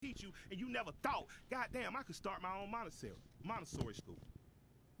teach you, and you never thought, God damn, I could start my own Montessori school,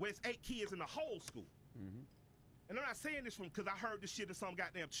 where it's 8 kids in the whole school. And I'm not saying this because I heard this shit in some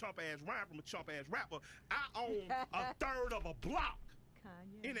goddamn chump-ass rhyme from a chump-ass rapper. I own a third of a block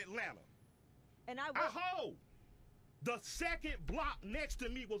in Atlanta. And I hold. The second block next to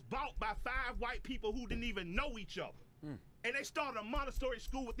me was bought by 5 white people who didn't even know each other. And they started a Montessori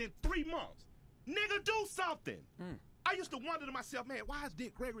school within 3 months. Nigga, do something. I used to wonder to myself, man, why is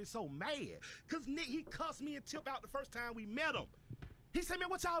Dick Gregory so mad? Because Nick, he cussed me and Tip out the first time we met him. He said, man,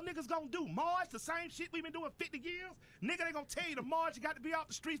 what y'all niggas gonna do? March, the same shit we been doing 50 years? Nigga, they gonna tell you to march, you got to be off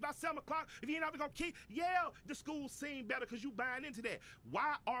the streets by 7 o'clock. If you ain't out, we gonna keep. Yeah, the schools seem better because you buying into that.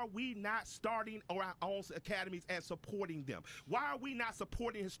 Why are we not starting our own academies and supporting them? Why are we not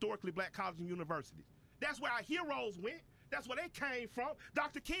supporting historically black colleges and universities? That's where our heroes went. That's where they came from.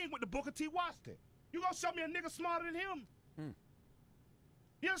 Dr. King went to Booker T. Washington. You gonna show me a nigga smarter than him?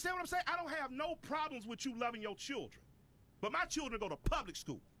 You understand what I'm saying? I don't have no problems with you loving your children. But my children go to public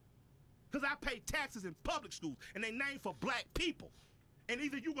school. Because I pay taxes in public schools, and they named for black people. And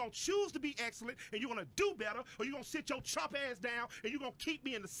either you're going to choose to be excellent, and you're going to do better, or you're going to sit your chump ass down, and you're going to keep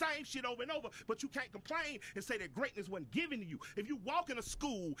me in the same shit over and over, but you can't complain and say that greatness wasn't given to you. If you walk in a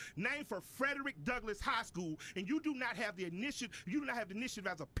school named for Frederick Douglass High School, and you do not have the initiative,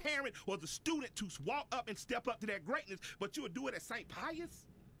 as a parent or the student to walk up and step up to that greatness, but you would do it at St. Pius?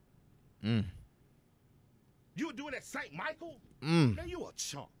 You would do it at St. Michael? Man, you a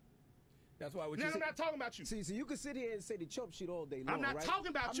chump. That's why. I'm not talking about you. See, you can sit here and say the chump shit all day long. I'm not talking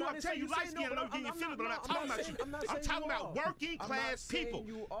about you. I'm telling you, light skin, and I'm getting your feelings, but I'm not talking about you. I'm talking about working class people.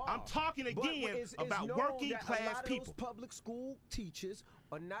 I'm talking again about working class people. Public school teachers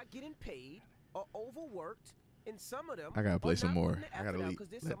are not getting paid or overworked. And some of them I gotta play some more. I gotta leave.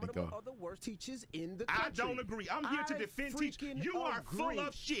 Let me go. Are the worst teachers in the country. I don't agree. I'm here to defend teachers. You are full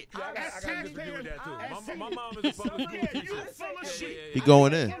of shit. I gotta disagree with that too. My mom is a public school teacher. You full of shit. He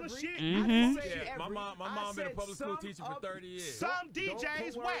going in. Yeah, my mom been a public school teacher for 30 years. Some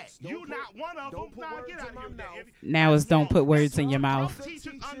DJs whack. You not one of them. Nah, get out of here. Now it's don't put words in your mouth.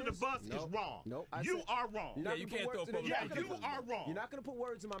 Teachers under the bus is wrong. You are wrong. Yeah, you can't throw public school teachers. You are wrong. You're not gonna put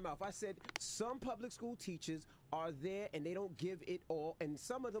words in my mouth. I said some public school teachers are there and they don't give it all, and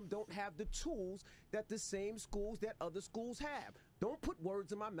some of them don't have the tools that the same schools that other schools have. Don't put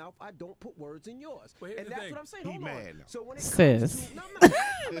words in my mouth. I don't put words in yours. And that's what I'm saying. Hold on. So when it comes to,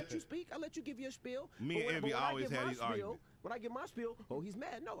 I'll let you speak. I'll let you give your spiel. Me and Envy always had these arguments. When I give my spiel, oh, he's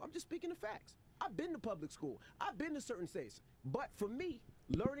mad. No, I'm just speaking the facts. I've been to public school. I've been to certain states. But for me,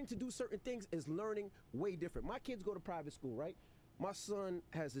 learning to do certain things is learning way different. My kids go to private school, right? My son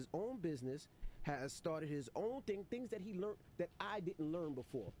has his own business, has started his own thing, things that he learned that I didn't learn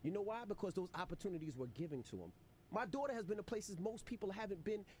before. You know why? Because those opportunities were given to him. My daughter has been to places most people haven't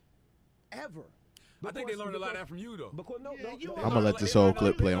been ever. I think they learned a lot of that from you, though. Because I'm gonna let this whole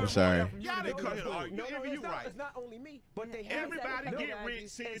clip play. I'm sorry. Y'all didn't cut it off. It's not only me, but they have everybody get rich,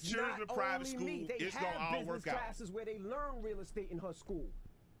 send children to private school. It's gonna all work out. Classes where they learn real estate in her school.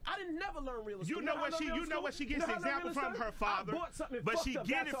 I didn't never learn real estate. You know what she gets the example from her father, but she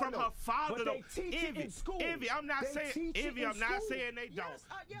get it from her father though. Envy, I'm not saying they don't.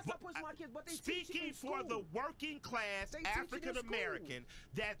 Yes, I push my kids, but they speaking for the working class African American,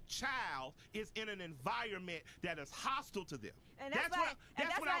 that child is in an environment that is hostile to them. And that's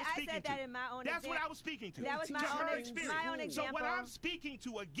what I said that in my own example. That's what I was speaking to. That was my own example. So what I'm speaking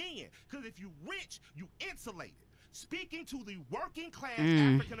to again, because if you rich, you insulated. Speaking to the working class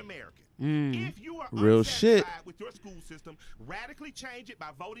African American, if you are unsatisfied with your school system, radically change it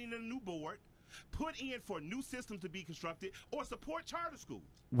by voting in a new board, put in for new systems to be constructed, or support charter schools.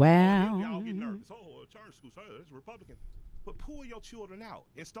 Wow. Y'all get nervous. Oh, charter schools, that's Republican. But pull your children out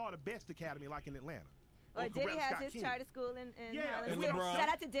and start a best academy like in Atlanta. Or Diddy has his charter school in LeBron. Shout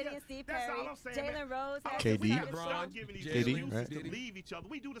out to Diddy and Steve Perry. Jalen Rose has KD. his charter Stop school. giving these KD, excuses to leave each other.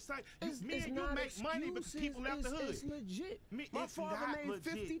 We do the same. Me and you make money because people left the hood. It's legit. My father made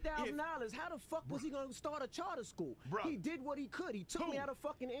 $50,000. How the fuck was he going to start a charter school? He did what he could. He took me out of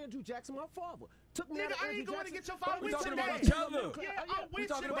fucking Andrew Jackson, my father. Took me out of Andrew Jackson. I ain't going to get your father. We're talking about each other. Yeah, I'm with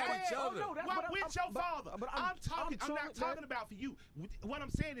your father. I'm with your father. I'm not talking about for you. What I'm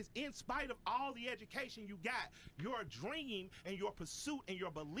saying is, in spite of all the education you got, your dream and your pursuit and your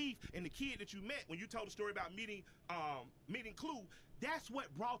belief in the kid that you met when you told the story about meeting Clue, that's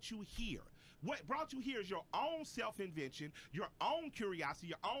what brought you here. What brought you here is your own self-invention, your own curiosity,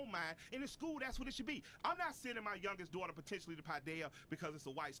 your own mind. And in school, that's what it should be. I'm not sending my youngest daughter potentially to Paideia because it's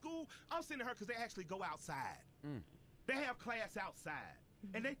a white school. I'm sending her because they actually go outside. They have class outside.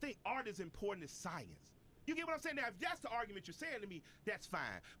 And they think art is important as science. You get what I'm saying? Now, if that's the argument you're saying to me, that's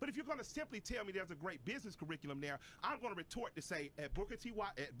fine. But if you're going to simply tell me there's a great business curriculum there, I'm going to retort to say at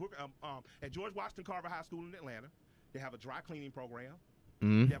George Washington Carver High School in Atlanta, they have a dry cleaning program.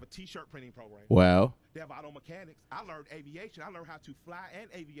 They have a T-shirt printing program. Wow. They have auto mechanics. I learned aviation. I learned how to fly and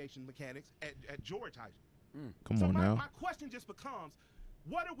aviation mechanics at George High School. Come on now. My question just becomes,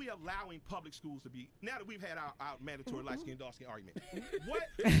 what are we allowing public schools to be? Now that we've had our mandatory light-skin, dark-skin argument,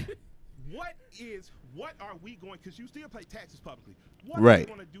 what are we going, because you still pay taxes publicly, what are we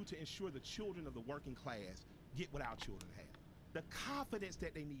going to do to ensure the children of the working class get what our children have? The confidence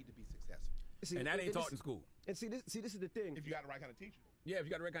that they need to be successful. See, and that ain't taught in school. And see, this is the thing. If you got the right kind of teacher. Yeah, if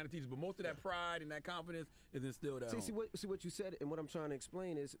you got the right kind of teachers, but most of that pride and that confidence is instilled at home. See what you said, and what I'm trying to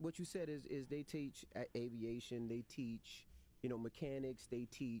explain is what you said is they teach aviation, they teach mechanics, they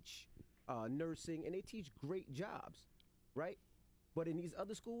teach nursing, and they teach great jobs, right? But in these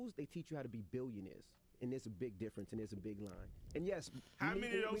other schools, they teach you how to be billionaires. And there's a big difference, and there's a big line. And yes, how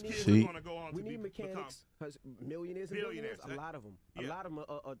many of those kids are going to go on to be mechanics, millionaires and billionaires? A lot of them. Yeah. A lot of them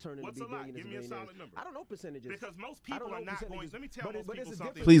are turning to be billionaires. Give me a solid number. I don't know percentages. Because most people are not going. Let me tell most people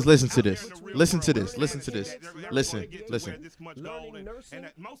something. Please listen to this. Listen to this. Listen to this. Listen.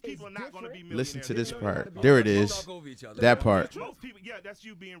 And most people are not going to be millionaires. Listen to this part. There it is. That part. Most people, that's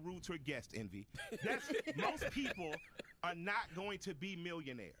you being rude to a guest, Envy. Most people are not going to be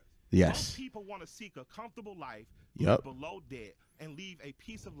millionaires. Yes. Most people want to seek a comfortable life below debt and leave a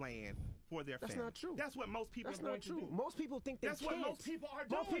piece of land for their family. That's not true. That's what most people are going to do. Most people think they can't. That's what most people are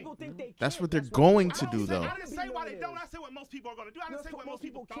doing. Most people think they can't. That's what they're going to do, though. I didn't say why they don't. I said what most people are going to do. I didn't say what most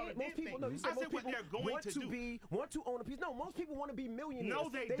people thought or didn't think. I said what they're going to do. Want to own a piece. No, most people want to be millionaires. No,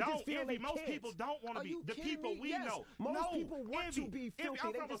 they don't. Envy. Most people don't want to be. The people we know. Most people want to be filthy.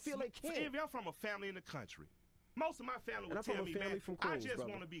 They just feel they can't. Envy, I'm from a family in the country. Most of my family would tell me, man, I just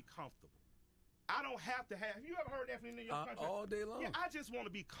want to be comfortable. I don't have to have. You ever heard that in your country? All day long. Yeah, I just want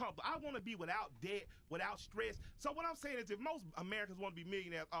to be comfortable. I want to be without debt, without stress. So what I'm saying is, if most Americans want to be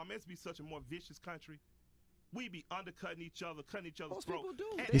millionaires, it's be such a more vicious country. We be undercutting each other, cutting each other's throat. Most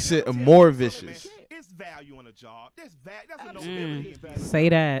people do. He said more vicious. It's value in a job. There's a nobility in being say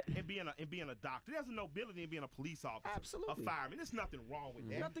that. And being a doctor. There's a nobility in being a police officer. Absolutely. A fireman. There's nothing wrong with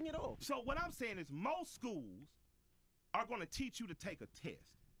that. Nothing at all. So what I'm saying is, most schools are going to teach you to take a test.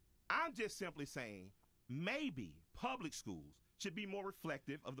 I'm just simply saying, maybe public schools should be more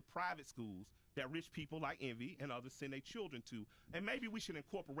reflective of the private schools that rich people like Envy and others send their children to. And maybe we should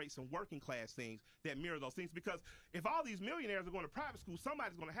incorporate some working class things that mirror those things, because if all these millionaires are going to private school,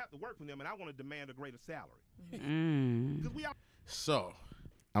 somebody's going to have to work for them, and I want to demand a greater salary. So,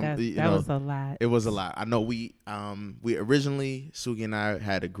 that was a lot. It was a lot. I know we originally, Sugi and I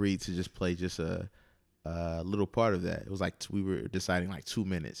had agreed to just play just a little part of that. It was like we were deciding like 2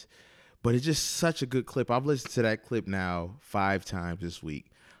 minutes. But it's just such a good clip. I've listened to that clip now 5 times this week.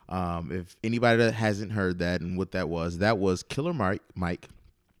 If anybody that hasn't heard that and what that was Killer Mike.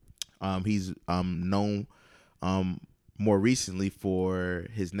 He's known more recently for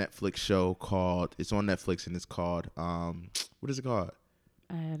his Netflix show called, it's on Netflix, and it's called, what is it called?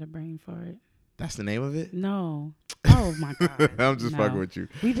 I had a brain for it. That's the name of it? No. Oh, my God. I'm just fucking with you.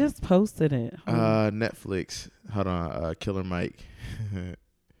 We just posted it. Netflix. Hold on. Killer Mike.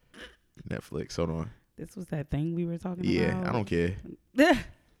 Netflix. Hold on. This was that thing we were talking about? Yeah, I don't care.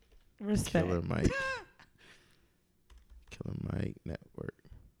 Respect. Killer Mike. Killer Mike Network.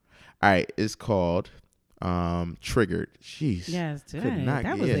 All right, it's called Triggered. Jeez. Yes,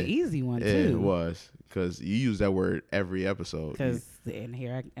 that was an easy one, too. It was, because you use that word every episode. Because in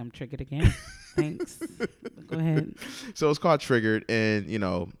here I'm triggered again. Thanks. Go ahead. So it's called Triggered, and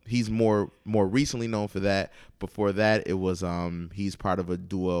he's more recently known for that. Before that, it was he's part of a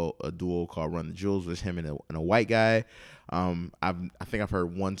duo called Run the Jewels with him and a white guy. I think I've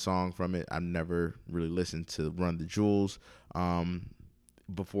heard one song from it. I've never really listened to Run the Jewels. During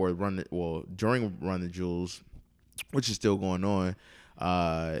Run the Jewels, which is still going on,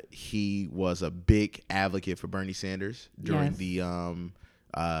 he was a big advocate for Bernie Sanders during the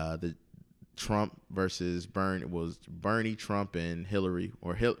Trump versus Bernie. It was Bernie, Trump, and Hillary.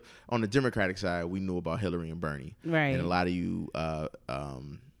 On the Democratic side, we knew about Hillary and Bernie. Right. And a lot of you,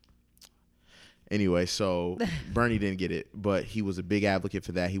 anyway, so Bernie didn't get it, but he was a big advocate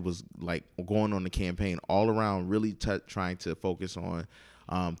for that. He was like going on the campaign all around, really trying to focus on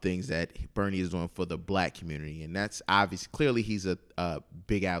things that Bernie is doing for the black community. And that's obvious. Clearly, he's a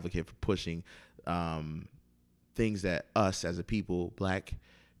big advocate for pushing things that us as a people, black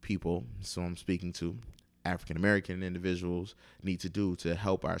people, so I'm speaking to African-American individuals, need to do to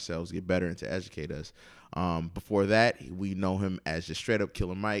help ourselves get better and to educate us. Before that, we know him as just straight up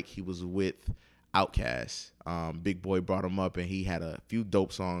Killer Mike. He was with Outkast. Big Boy brought him up, and he had a few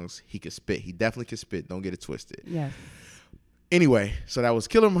dope songs. He could spit. He definitely could spit. Don't get it twisted. Yes. Anyway, so that was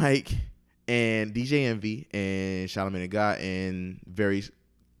Killer Mike and DJ Envy and Charlamagne the God and very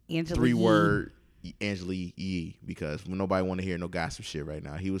Angela 3-word Angela Yee, because nobody want to hear no gossip shit right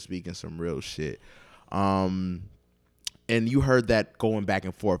now. He was speaking some real shit. And you heard that going back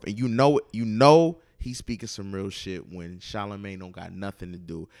and forth, and you know he's speaking some real shit when Charlamagne don't got nothing to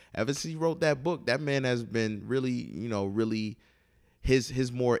do. Ever since he wrote that book, that man has been really, really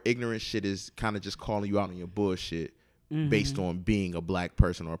his more ignorant shit is kind of just calling you out on your bullshit based on being a black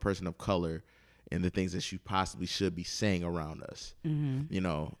person or a person of color and the things that you possibly should be saying around us,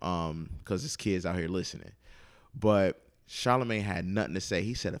 because there's kids out here listening. But Charlamagne had nothing to say.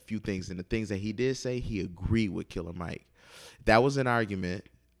 He said a few things, and the things that he did say, he agreed with Killer Mike. That was an argument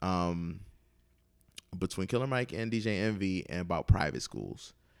between Killer Mike and DJ Envy and about private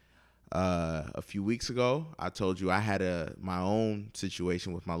schools. A few weeks ago, I told you I had my own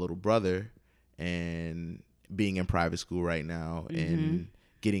situation with my little brother and being in private school right now and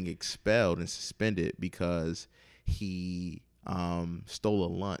getting expelled and suspended because he stole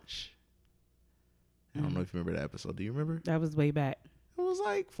a lunch. I don't know if you remember that episode. Do you remember? That was way back. It was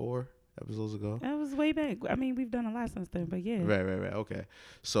like 4 episodes ago. That was way back. I mean, we've done a lot since then, but yeah. Right. Okay.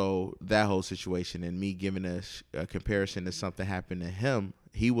 So that whole situation and me giving a comparison to something happened to him.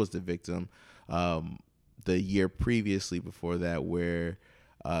 He was the victim the year previously before that, where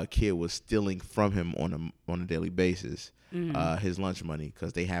a kid was stealing from him on a daily basis, his lunch money,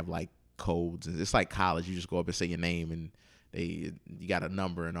 because they have like codes. And it's like college. You just go up and say your name, and you got a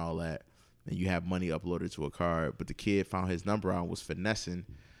number and all that, and you have money uploaded to a card. But the kid found his number out and was finessing,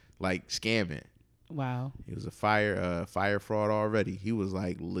 like scamming. Wow. He was a fire fraud already. He was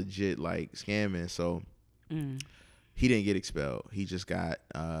like legit like scamming. So he didn't get expelled. He just got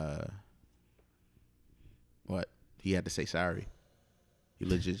he had to say sorry. He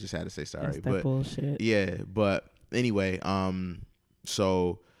legit just had to say sorry. That's that bullshit. Yeah, but anyway,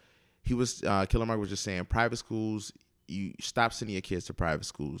 so he was Killer Mike was just saying private schools, you stop sending your kids to private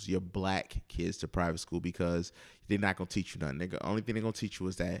schools, your black kids to private school, because they're not gonna teach you nothing. The only thing they're gonna teach you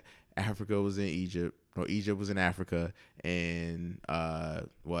is that Africa was in Egypt, or Egypt was in Africa, and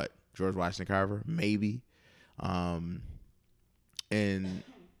George Washington Carver, maybe. And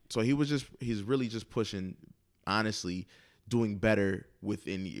so he's really just pushing, honestly, doing better with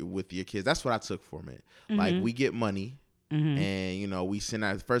your kids. That's what I took from it. Like, we get money, and we send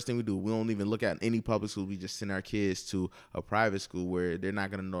our, the first thing we do, we don't even look at any public school. We just send our kids to a private school where they're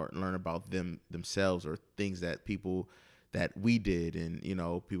not going to learn about themselves or things that people that we did, and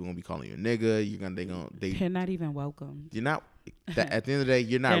people gonna be calling you a nigga. They're not even welcome. You're not. At the end of the day,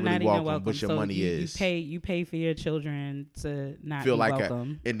 you're not really welcome, but your so money is. You pay for your children to not feel be like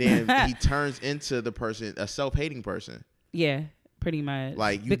welcome. And then he turns into the person, a self-hating person. Yeah, pretty much.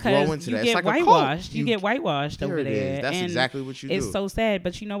 Like, you because grow into you that. Get it's like whitewashed. a You get whitewashed over it there. Is. That's and exactly what you do. It's so sad,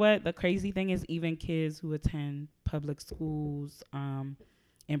 but you know what? The crazy thing is, even kids who attend public schools,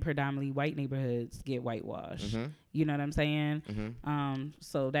 in predominantly white neighborhoods, get whitewashed. You know what I'm saying?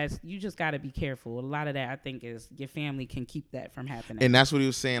 So you just got to be careful. A lot of that, I think, is your family can keep that from happening. And that's what he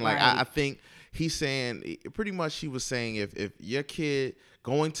was saying. Like, right. I think he's saying, pretty much he was saying, if your kid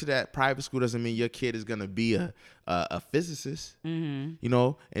going to that private school doesn't mean your kid is going to be a physicist, and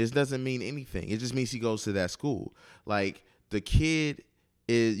it doesn't mean anything. It just means he goes to that school. Like, the kid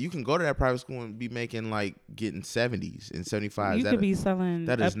you can go to that private school and be making like getting 70s and 75s. You could be selling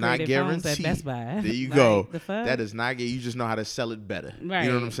that is not guaranteed. At Best Buy. There you like, go. The fuck? That is not. You just know how to sell it better. Right. You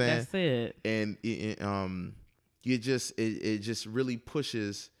know what I'm saying? That's it. And it just really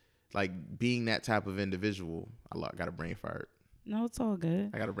pushes like being that type of individual. I got a brain fart. No, it's all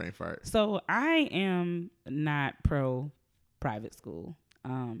good. I got a brain fart. So I am not pro private school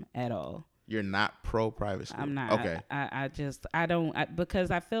at all. You're not pro private school? I'm not. Okay. I don't,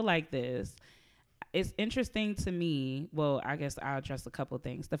 because I feel like this. It's interesting to me. Well, I guess I'll address a couple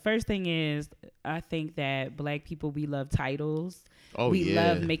things. The first thing is, I think that black people, we love titles. We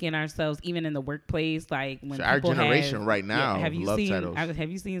love making ourselves, even in the workplace, like when so our generation right now love titles.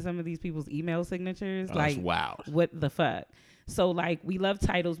 Have you seen some of these people's email signatures? Like, wow. What the fuck? So, like, we love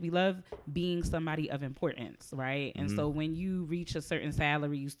titles. We love being somebody of importance, right? And so when you reach a certain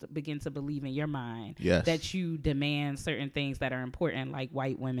salary, you begin to believe in your mind that you demand certain things that are important, like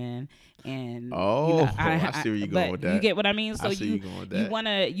white women. And I see where you're going with that. You get what I mean? So you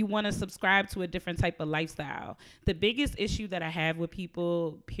wanna subscribe to a different type of lifestyle. The biggest issue that I have with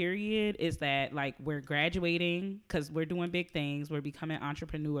people, period, is that, like, we're graduating because we're doing big things. We're becoming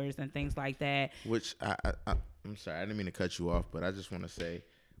entrepreneurs and things like that. Which I'm sorry, I didn't mean to cut you off, but I just want to say,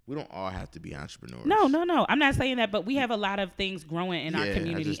 We don't all have to be entrepreneurs. No. I'm not saying that, but we have a lot of things growing in our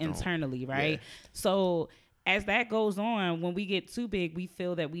community internally, right? Yeah. So as that goes on, when we get too big, we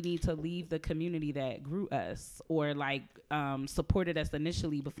feel that we need to leave the community that grew us or like supported us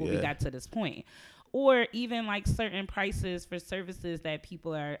initially before we got to this point. Or even like certain prices for services that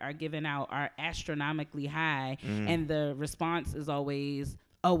people are giving out are astronomically high. And the response is always,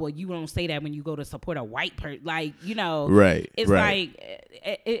 oh, well, you don't say that when you go to support a white person. Like, you know, it's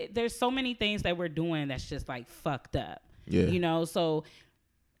like there's so many things that we're doing that's just like fucked up. Yeah. You know, so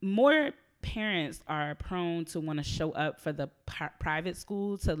more parents are prone to want to show up for the private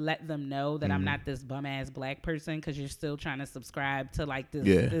school to let them know that I'm not this bum ass black person because you're still trying to subscribe to like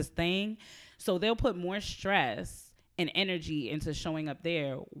this thing. So they'll put more stress and energy into showing up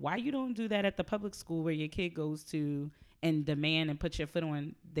there. Why you don't do that at the public school where your kid goes to and demand and put your foot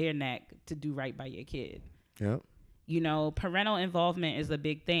on their neck to do right by your kid? Yep. You know, parental involvement is a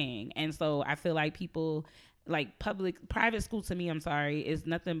big thing. And so I feel like people like private school to me, I'm sorry, is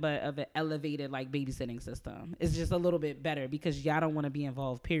nothing but of an elevated like babysitting system. It's just a little bit better because y'all don't want to be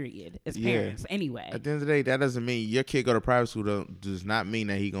involved, period, as parents anyway. At the end of the day, that doesn't mean your kid go to private school does not mean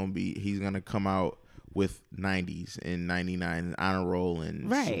that he's gonna come out with 90s and 99 honor roll and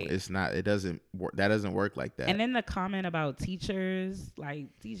right. So that doesn't work like that. And then the comment about teachers, like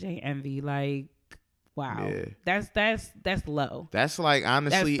DJ Envy, like wow. Yeah. That's low. That's like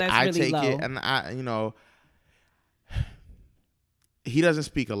honestly that's I really take low. It and I he doesn't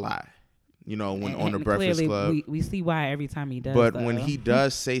speak a lot, you know, when on the Breakfast Club. We see why every time he does. But when he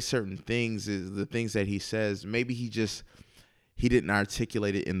does say certain things, is the things that he says, maybe he didn't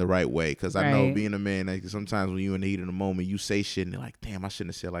articulate it in the right way. Because I know being a man, like sometimes when you're in the heat of the moment, you say shit and you're like, damn, I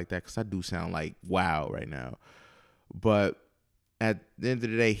shouldn't have said it like that because I do sound like wow right now. But at the end of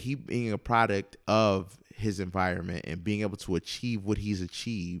the day, he being a product of his environment and being able to achieve what he's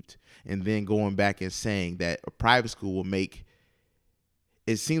achieved and then going back and saying that a private school will make,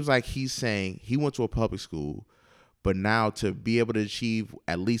 it seems like he's saying he went to a public school, but now to be able to achieve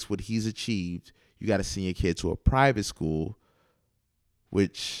at least what he's achieved, you got to send your kid to a private school,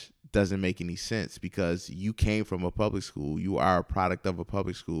 which doesn't make any sense because you came from a public school. You are a product of a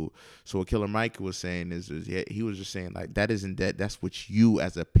public school. So what Killer Mike was saying is he was just saying like that's what you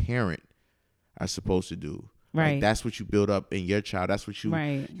as a parent are supposed to do. Right. Like, that's what you build up in your child. That's what you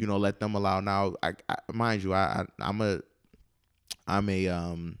let them allow. Now, mind you, I'm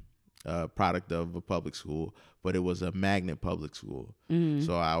a product of a public school, but it was a magnet public school. Mm-hmm.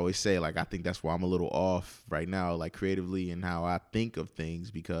 So I always say, like, I think that's why I'm a little off right now, like creatively and how I think of things,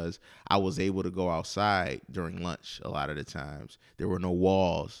 because I was able to go outside during lunch a lot of the times. There were no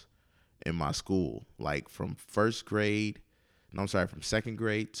walls in my school, like from second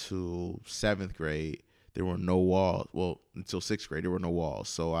grade to 7th grade. There were no walls. Well, until 6th grade, there were no walls.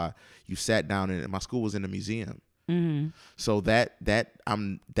 So you sat down and my school was in a museum. Mm-hmm. So that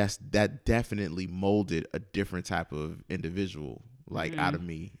definitely molded a different type of individual, like out of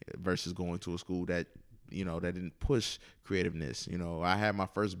me, versus going to a school that didn't push creativeness. I had my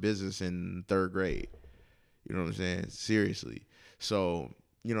first business in 3rd grade. You know what I'm saying? Seriously. So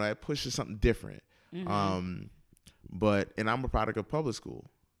it pushes something different. Mm-hmm. And I'm a product of public school.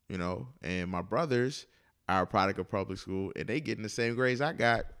 And my brothers are a product of public school, and they getting the same grades I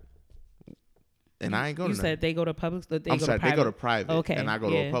got. And I ain't going to. You said they go to public school? They go to private. Okay. And I go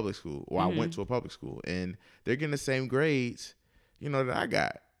to a public school. Or I went to a public school. And they're getting the same grades, that I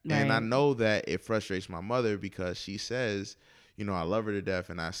got. Right. And I know that it frustrates my mother because she says, I love her to death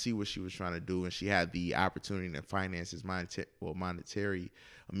and I see what she was trying to do. And she had the opportunity and finances, monetary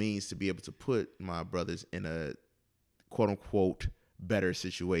means to be able to put my brothers in a quote unquote better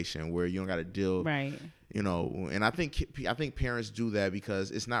situation where you don't got to deal. Right. And I think parents do that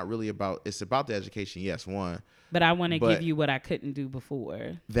because it's not really it's about the education. Yes, one. But I want to give you what I couldn't do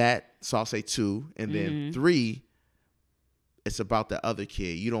before. So I'll say 2. And then 3, it's about the other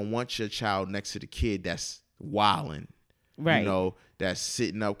kid. You don't want your child next to the kid that's wilding. Right. That's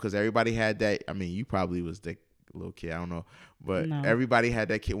sitting up because everybody had that. I mean, you probably was the little kid. I don't know. But everybody had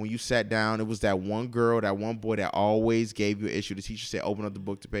that kid. When you sat down, it was that one girl, that one boy that always gave you an issue. The teacher said, open up the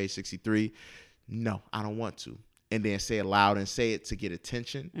book to page 63. No, I don't want to. And then say it loud and say it to get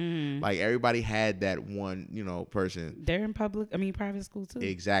attention. Mm-hmm. Like everybody had that one, person. They're in private school too.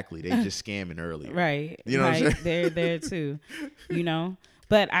 Exactly. They just scamming earlier. Right. You know what I'm saying? They're there too.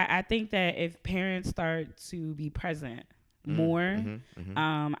 But I think that if parents start to be present more,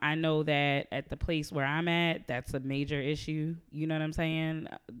 I know that at the place where I'm at, that's a major issue. You know what I'm saying?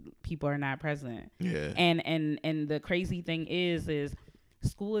 People are not present. Yeah. And the crazy thing is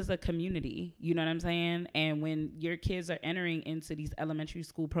school is a community, you know what I'm saying? And when your kids are entering into these elementary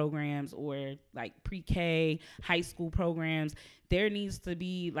school programs or like pre-K, high school programs, there needs to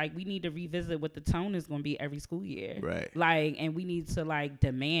be like, we need to revisit what the tone is going to be every school year. Right. Like, and we need to like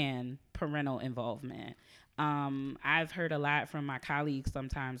demand parental involvement. I've heard a lot from my colleagues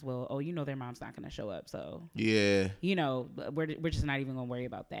sometimes, well, oh, you know, their mom's not going to show up. So, yeah, you know, we're just not even going to worry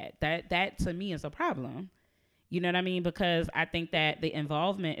about that. That to me is a problem. You know what I mean? Because I think that the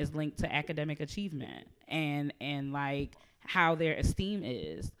involvement is linked to academic achievement and like how their esteem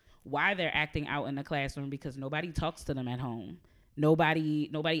is, why they're acting out in the classroom, because nobody talks to them at home. Nobody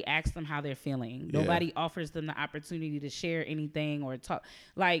asks them how they're feeling. Yeah. Nobody offers them the opportunity to share anything or talk.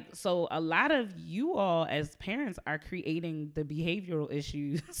 Like, so a lot of you all as parents are creating the behavioral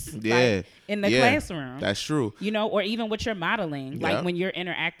issues like, in the classroom. That's true. You know, or even what you're modeling. Yeah. Like when you're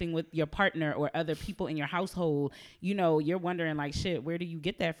interacting with your partner or other people in your household, you know, you're wondering like, shit, where do you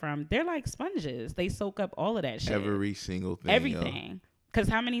get that from? They're like sponges. They soak up all of that shit. Every single thing. Everything. Because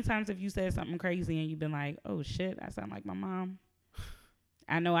how many times have you said something crazy and you've been like, oh shit, I sound like my mom?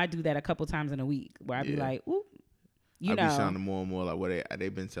 I know I do that a couple times in a week where I be like, ooh, I be sounding more and more like what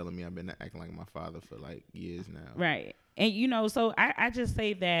they've been telling me. I've been acting like my father for like years now. Right. And, you know, so I just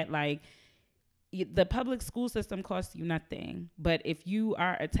say that like the public school system costs you nothing. But if you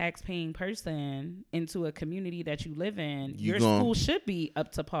are a tax-paying person into a community that you live in, your school should be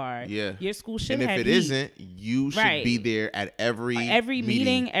up to par. Yeah. Your school should have have And if it isn't, you should be there at every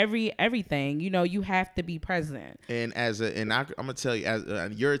meeting, everything. You know, you have to be present. And I'm gonna tell you,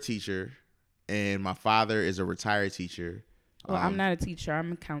 you're a teacher, and my father is a retired teacher. Well, I'm not a teacher.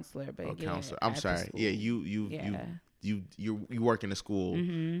 I'm a counselor. But counselor. I'm sorry. School. Yeah, you work in a school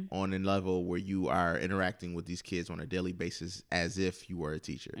on a level where you are interacting with these kids on a daily basis as if you were a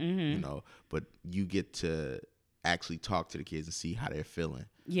teacher, you know, but you get to actually talk to the kids and see how they're feeling.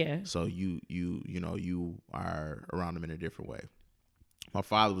 Yeah. So you know, you are around them in a different way. My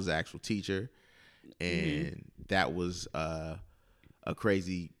father was an actual teacher, and that was a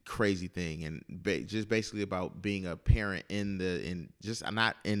crazy thing, and just basically about being a parent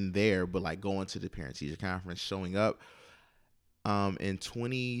not in there, but like going to the parent teacher conference, showing up. In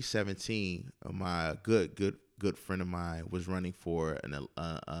 2017, my good friend of mine was running for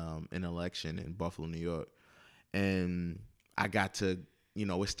an election in Buffalo, New York, and I got to, you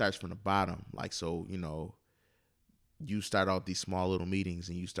know, it starts from the bottom, like, so, you know, you start out these small little meetings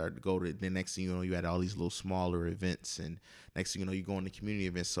and you start to go to, the next thing you know, you had all these little smaller events, and next thing you know, you go into community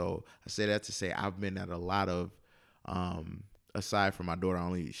events. So I say that to say I've been at a lot of, aside from my daughter,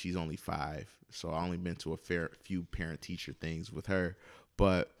 she's only 5. So I only been to a few parent teacher things with her,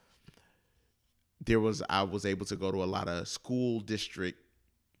 but I was able to go to a lot of school district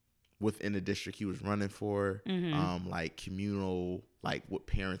within the district he was running for, like communal, like what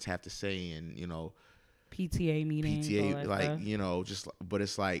parents have to say, and, you know, PTA meetings, like stuff. You know, just, but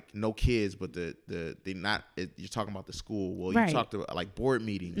it's like no kids, but you're talking about the school. Well, right. You talked about like board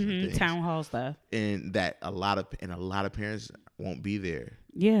meetings, and things, town hall stuff, and that a lot of parents won't be there.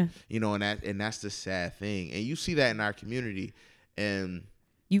 Yeah, you know, and that's the sad thing, and you see that in our community, and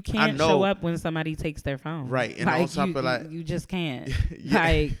you can't show up when somebody takes their phone, right? And like, on top of that, you just can't.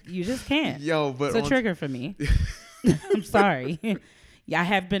 Like, you just can't. Yo, but it's a trigger for me. I'm sorry. I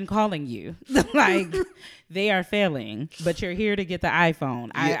have been calling you. Like, they are failing, but you're here to get the iPhone.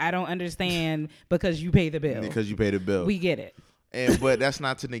 Yeah. I don't understand, because you pay the bill. Because you pay the bill. We get it. But that's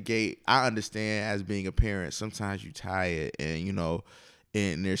not to negate. I understand, as being a parent, sometimes you're tired, and, you know,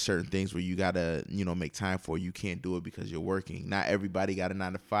 and there's certain things where you gotta, you know, make time for. You can't do it because you're working. Not everybody got a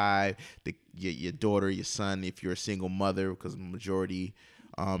 9 to 5. Your daughter, your son, if you're a single mother, because the majority,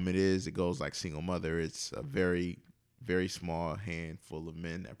 it goes like single mother. It's a very, very small handful of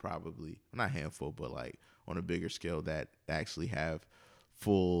men that probably, not handful, but like on a bigger scale, that actually have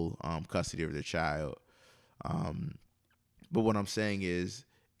full custody of their child. But what I'm saying is,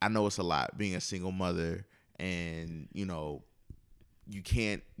 I know it's a lot being a single mother, and, you know, you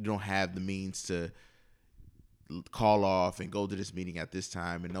don't have the means to call off and go to this meeting at this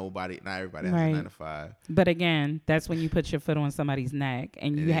time, and not everybody has a 9 to 5. But again, that's when you put your foot on somebody's neck,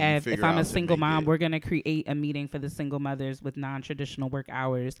 and if I'm a single mom, we're going to create a meeting for the single mothers with non-traditional work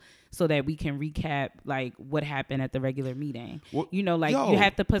hours, so that we can recap like what happened at the regular meeting. Well, you know, like, you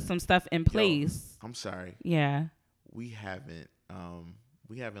have to put some stuff in place. I'm sorry. Yeah. We haven't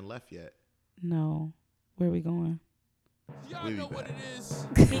left yet. No. Where are we going? Y'all know what it is.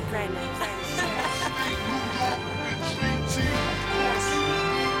 Speak right now.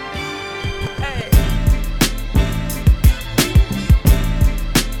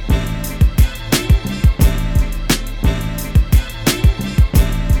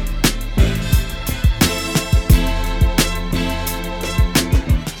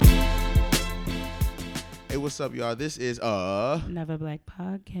 up, y'all? This is Never Black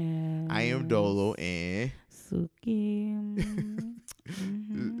Podcast. I am Dolo and Suki.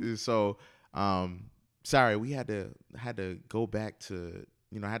 Mm-hmm. So, sorry, we had to go back to,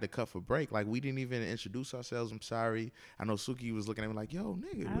 I had to cut for break. Like, we didn't even introduce ourselves. I'm sorry. I know Suki was looking at me like, yo,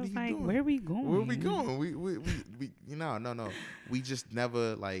 nigga, what are you doing? Where are we going? Where are we going? We no. We just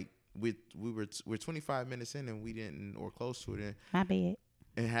never, like, we're 25 minutes in and we didn't, or close to it. And, my bad.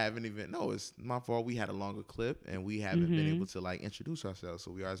 And haven't even, no, it's my fault. We had a longer clip and we haven't been able to, like, introduce ourselves.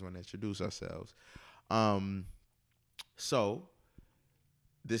 So we always want to introduce ourselves. So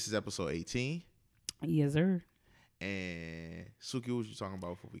this is episode 18. Yes, sir. And Suki, what was you talking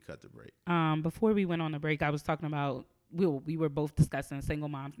about before we cut the break? Before we went on the break, I was talking about we were both discussing single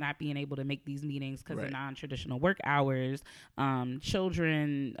moms not being able to make these meetings because of non-traditional work hours,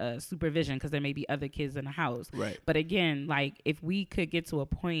 children supervision because there may be other kids in the house. Right. But again, like if we could get to a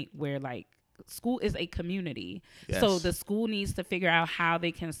point where like school is a community, so the school needs to figure out how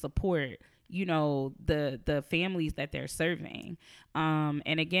they can support the families that they're serving.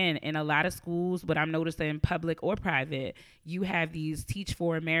 And again, in a lot of schools, what I'm noticing, public or private, you have these Teach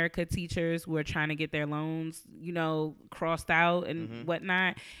for America teachers who are trying to get their loans, crossed out and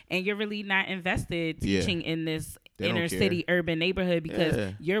whatnot. And you're really not invested teaching in this inner city urban neighborhood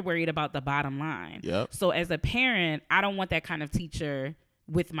because you're worried about the bottom line. Yep. So as a parent, I don't want that kind of teacher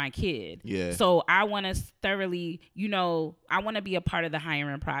with my kid. Yeah. So I want to thoroughly, I want to be a part of the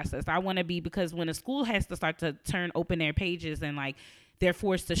hiring process. I want to be, because when a school has to start to open their pages and like they're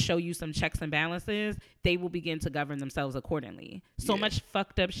forced to show you some checks and balances, they will begin to govern themselves accordingly. So much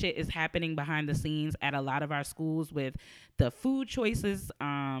fucked up shit is happening behind the scenes at a lot of our schools with the food choices,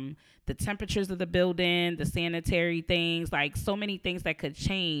 the temperatures of the building, the sanitary things, like so many things that could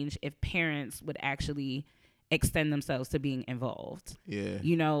change if parents would actually extend themselves to being involved. Yeah.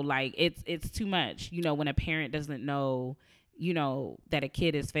 Like it's too much, when a parent doesn't know, that a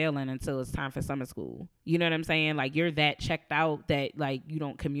kid is failing until it's time for summer school. You know what I'm saying? Like you're that checked out that like you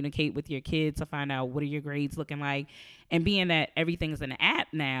don't communicate with your kids to find out what are your grades looking like. And being that everything's an app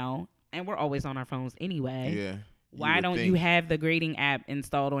now and we're always on our phones anyway. Yeah. Why don't you have the grading app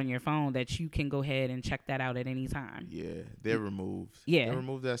installed on your phone that you can go ahead and check that out at any time? Yeah, they're removed. Yeah, they're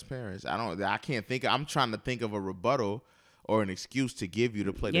removed as parents. I can't think. I'm trying to think of a rebuttal or an excuse to give you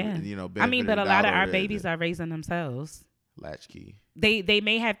to play. Yeah. The, I mean, but a lot of our babies are raising themselves. Latchkey. They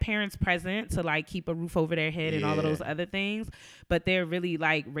may have parents present to like keep a roof over their head and all of those other things, but they're really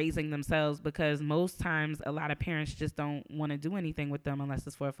like raising themselves because most times a lot of parents just don't want to do anything with them unless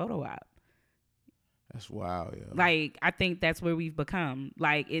it's for a photo op. That's wild, yo. Like, I think that's where we've become.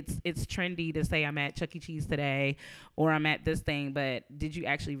 Like, it's trendy to say I'm at Chuck E. Cheese today or I'm at this thing, but did you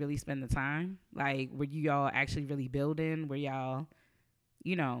actually really spend the time? Like, were you all actually really building? Were y'all,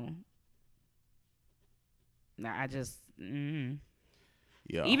 I just,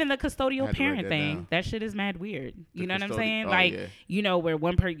 Yeah. Even the custodial parent thing, that shit is mad weird. You know what I'm saying? Where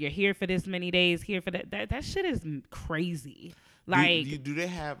one part you're here for this many days, here for that. That shit is crazy. Like, do they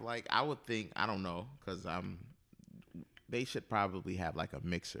have like? I would think, I don't know, because they should probably have like a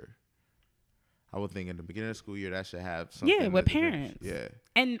mixer. I would think in the beginning of the school year that should have something. Yeah, with parents. Yeah.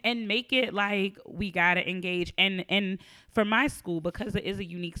 And make it like we gotta engage. And for my school, because it is a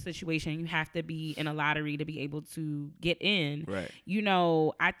unique situation, you have to be in a lottery to be able to get in. Right.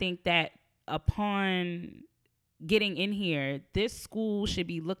 I think that upon getting in here, this school should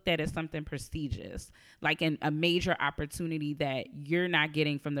be looked at as something prestigious, like a major opportunity that you're not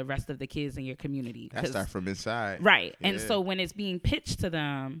getting from the rest of the kids in your community. That starts from inside. Right. Yeah. And so when it's being pitched to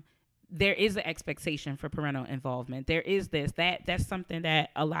them, there is an expectation for parental involvement. There is that's something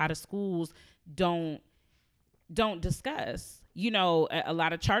that a lot of schools don't discuss. A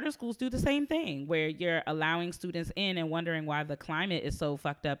lot of charter schools do the same thing where you're allowing students in and wondering why the climate is so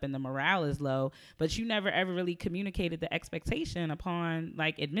fucked up and the morale is low, but you never ever really communicated the expectation upon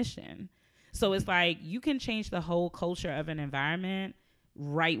like admission. So it's like you can change the whole culture of an environment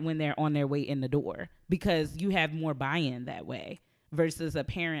right when they're on their way in the door because you have more buy-in that way. Versus a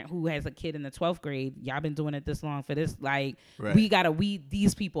parent who has a kid in the 12th grade, y'all been doing it this long for this, like, we got to weed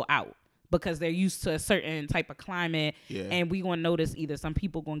these people out because they're used to a certain type of climate, and we going to notice either some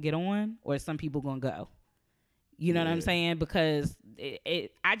people going to get on or some people going to go. You know what I'm saying? Because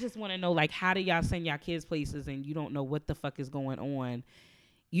I just want to know, like, how do y'all send y'all kids places and you don't know what the fuck is going on?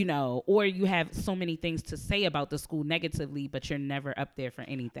 Or you have so many things to say about the school negatively, but you're never up there for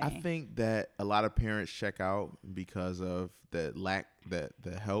anything. I think that a lot of parents check out because of the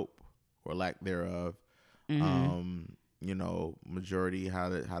help or lack thereof. Majority how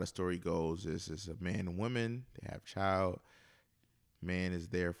the story goes is a man and woman, they have child. Man is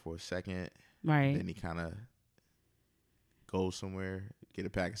there for a second. Right. Then he kind of go somewhere, get a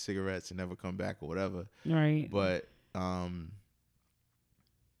pack of cigarettes, and never come back or whatever. Right. But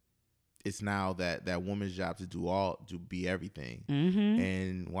it's now that woman's job to be everything. Mm-hmm.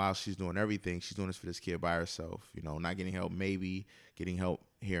 And while she's doing everything, she's doing this for this kid by herself. You know, not getting help, maybe getting help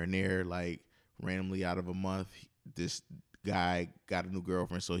here and there. Like randomly out of a month, this guy got a new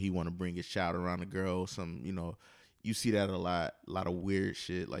girlfriend, so he want to bring his child around the girl. Some, you know, you see that a lot of weird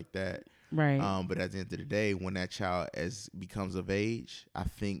shit like that. Right. But at the end of the day, when that child becomes of age, I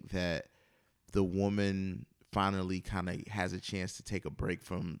think that the woman finally kind of has a chance to take a break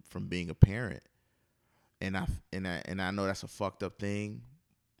from being a parent. And I know that's a fucked up thing,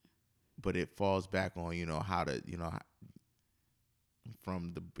 but it falls back on, you know, how to, you know,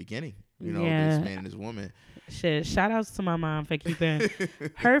 from the beginning, you know, this man and this woman. Shit, shout outs to my mom for keeping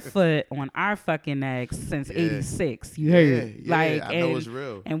her foot on our fucking necks since 86. You heard? Yeah, like, I know it's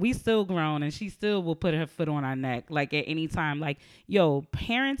real. And we still grown, and she still will put her foot on our neck, like at any time. Like, yo,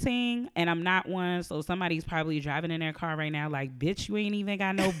 parenting, and I'm not one, so somebody's probably driving in their car right now like, bitch, you ain't even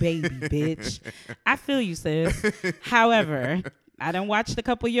got no baby, bitch. I feel you, sis. However, I done watched a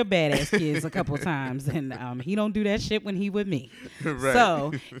couple of your badass kids a couple times, and he don't do that shit when he with me. Right.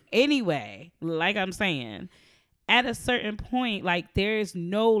 So anyway, like I'm saying, at a certain point, like there is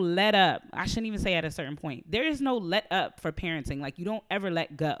no let up. I shouldn't even say at a certain point. There is no let up for parenting. Like you don't ever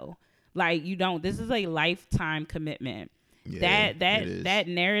let go. Like you don't. This is a lifetime commitment. Yeah, that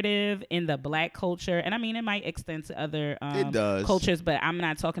narrative in the Black culture, and I mean it might extend to other cultures, but I'm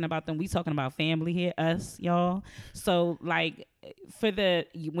not talking about them. We talking about family here, us, y'all. So like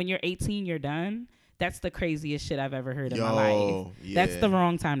when you're 18, you're done. That's the craziest shit I've ever heard in my life. Yeah. That's the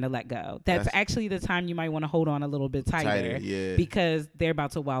wrong time to let go. That's actually the time you might want to hold on a little bit tighter because they're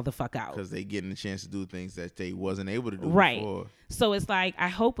about to wild the fuck out. Because they getting a chance to do things that they wasn't able to do before. So it's like, I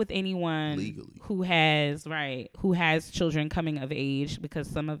hope with anyone legally who has children coming of age, because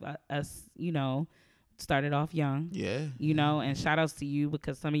some of us, you know, started off young. Yeah. You know, and shout outs to you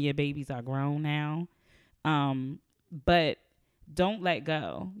because some of your babies are grown now. But don't let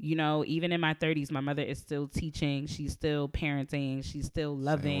go. You know, even in my 30s, my mother is still teaching. She's still parenting. She's still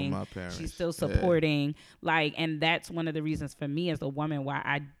loving. She's still supporting. Like, and that's one of the reasons for me as a woman why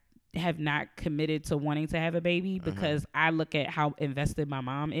I have not committed to wanting to have a baby, because I look at how invested my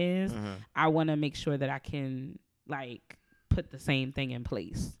mom is. I want to make sure that I can like put the same thing in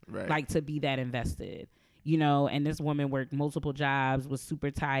place, like to be that invested. You know, and this woman worked multiple jobs, was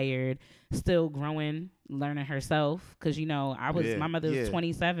super tired, still growing, learning herself. Because, you know, my mother was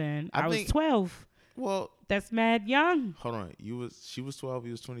 27. I was 12. Well, that's mad young. Hold on. She was 12,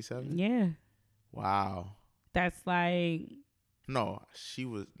 you was 27? Yeah. Wow. That's like... No,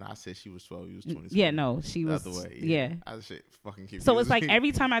 I said she was 12, you was 27. Yeah, no, she was... The other way. Yeah. I just fucking keep So it's like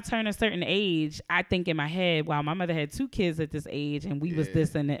every time I turn a certain age, I think in my head, wow, my mother had 2 kids at this age, and we was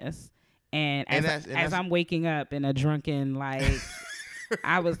this and this. And as I'm waking up in a drunken, like,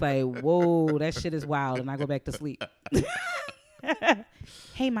 I was like, whoa, that shit is wild. And I go back to sleep.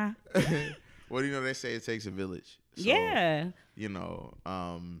 Hey, Ma. Well, you know, they say it takes a village. So, yeah. You know.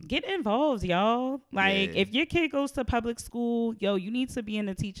 Get involved, y'all. Like, if your kid goes to public school, yo, you need to be in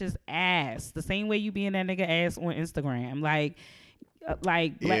the teacher's ass. The same way you be in that nigga ass on Instagram. Like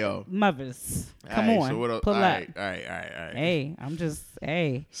black mothers. Come on. So pull up. All right. Hey, I'm just,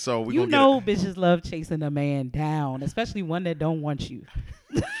 So we bitches love chasing a man down, especially one that don't want you.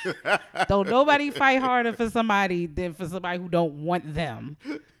 Don't nobody fight harder for somebody than for somebody who don't want them.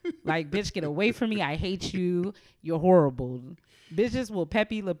 Like, bitch, get away from me. I hate you. You're horrible. Bitches will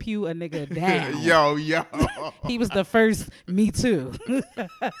Pepe Le Pew a nigga down. Yo. He was the first Me Too.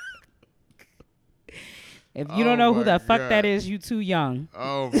 If you don't know who the fuck that is, you too young.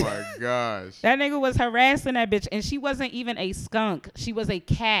 Oh my gosh. That nigga was harassing that bitch, and she wasn't even a skunk. She was a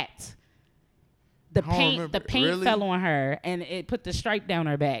cat. The paint really? Fell on her, and it put the stripe down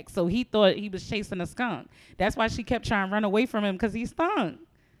her back. So he thought he was chasing a skunk. That's why she kept trying to run away from him, because he stunk.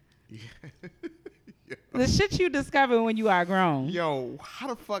 The shit you discover when you are grown. Yo, how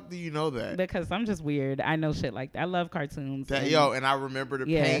the fuck do you know that? Because I'm just weird. I know shit like that. I love cartoons. And I remember the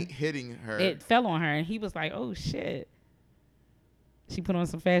paint hitting her. It fell on her, and he was like, oh, shit. She put on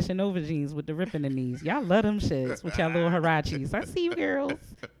some Fashion Nova jeans with the rip in the knees. Y'all love them shits with y'all little Harachis. I see you girls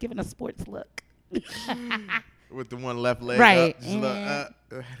giving a sports look. With the one left leg right. up.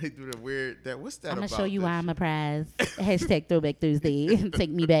 Just they do the weird, what's that I'm about? I'm going to show you why I'm a prize. Hashtag Throwback Thursday. Take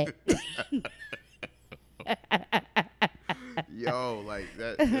me back. Yo, like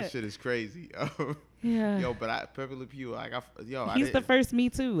that shit is crazy. Yeah. Yo, but Pepe Le Pew, he's the first Me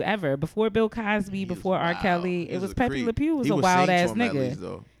Too ever. Before Bill Cosby, before R. Kelly, it was Pepe Le Pew was a wild ass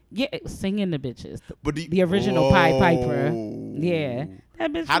nigga. Yeah, singing the bitches. But the original Pied Piper. Yeah,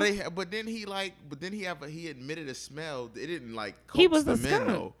 that bitch. How they? But then he he admitted a smell. It didn't like coax he was the a men skunk.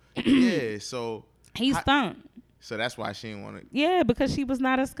 though. Yeah, so he stunk. So that's why she didn't want to. Yeah, because she was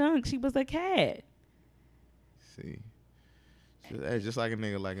not a skunk. She was a cat. See, just like a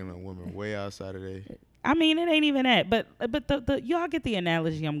nigga liking a woman way outside of there. I mean, it ain't even that, but the y'all get the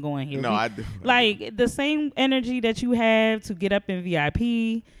analogy I'm going here. No, I do. Like the same energy that you have to get up in VIP,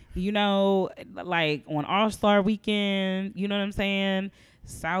 you know, like on All-Star weekend, you know what I'm saying?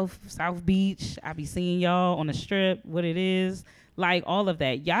 South Beach, I be seeing y'all on the strip, what it is, like all of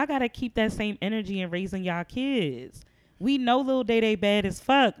that. Y'all gotta keep that same energy in raising y'all kids. We know Lil Day bad as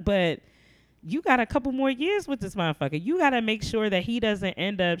fuck, but you got a couple more years with this motherfucker. You got to make sure that he doesn't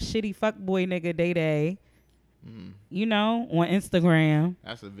end up shitty fuckboy nigga Day, you know, on Instagram.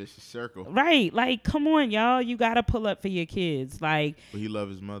 That's a vicious circle. Right. Like, come on, y'all. You got to pull up for your kids. Like, but he love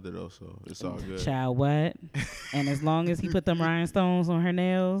his mother, though, so it's all good. Child, what? And as long as he put them rhinestones on her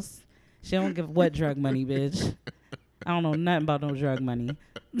nails, she don't give what drug money, bitch. I don't know nothing about no drug money.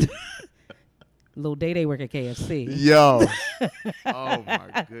 Lil Day work at KFC. Yo. Oh,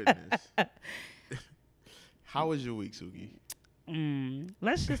 my goodness. How was your week, Suki?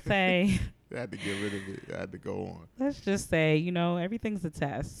 Let's just say. I had to get rid of it. I had to go on. Let's just say, you know, everything's a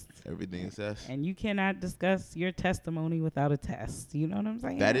test. Everything's a test. And you cannot discuss your testimony without a test. You know what I'm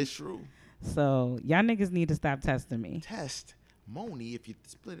saying? That is true. So y'all niggas need to stop testing me. Test. Money, if you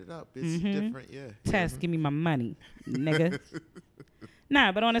split it up, it's different. Yeah. Test. Give me my money, nigga.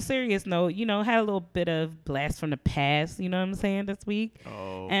 Nah, but on a serious note, you know, had a little bit of blast from the past, you know what I'm saying, this week.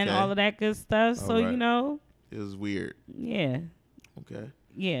 Oh, and all of that good stuff. So, right. you know. It was weird. Yeah. Okay.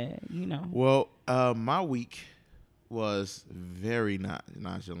 Yeah, you know. Well, my week was very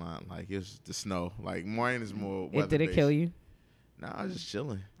nonchalant. Like, it was the snow. Like, morning is more weather-based. Did it kill you? Nah, I was just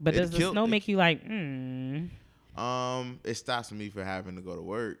chilling. But does the snow make you like, It stops me from having to go to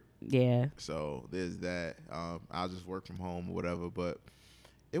work. Yeah. So there's that. I'll just work from home or whatever. But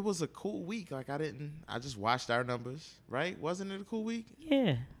it was a cool week. Like, I just watched our numbers, right? Wasn't it a cool week?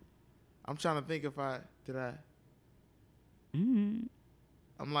 Yeah. I'm trying to think if did I. I'm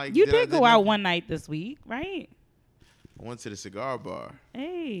like, you did go out one night this week, right? I went to the cigar bar.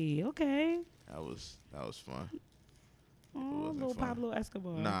 Hey, okay. That was fun. Oh, little fun. Pablo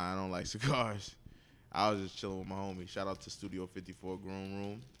Escobar. Nah, I don't like cigars. I was just chilling with my homie. Shout out to Studio 54 Groom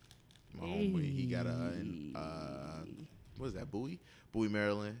Room. My homie, he got what is that, Bowie,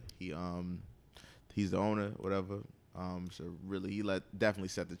 Maryland. He's the owner, whatever. So really, he definitely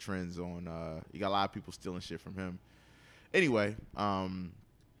set the trends on. You got a lot of people stealing shit from him. Anyway,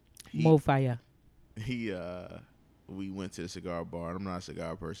 Mo Fire. We went to the cigar bar. I'm not a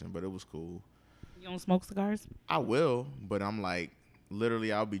cigar person, but it was cool. You don't smoke cigars? I will, but I'm like,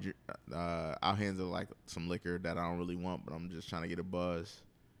 literally, I'll handle like some liquor that I don't really want, but I'm just trying to get a buzz.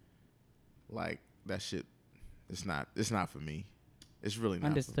 Like, that shit, it's not for me. It's really not.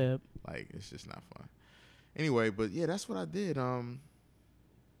 Understood. Like, it's just not fun. Anyway, but yeah, that's what I did. I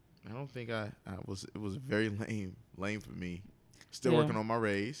don't think it was very lame for me. Still working on my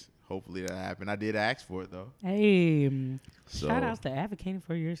raise. Hopefully that happened. I did ask for it though. Hey, shout outs to advocating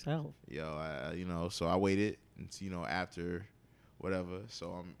for yourself. Yo, so I waited and after whatever.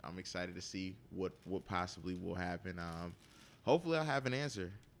 So I'm excited to see what possibly will happen. Hopefully I'll have an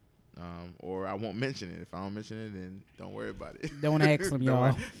answer. Or I won't mention it. If I don't mention it, then don't worry about it. Don't ask them,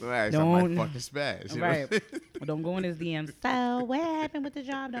 y'all. Don't ask. I might fucking spaz. Right. Don't go in his DMs. So what happened with the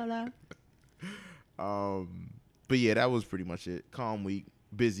job, Dolo? But yeah, that was pretty much it. Calm week.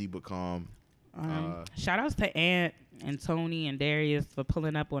 Busy but calm. Shout outs to Ant and Tony and Darius for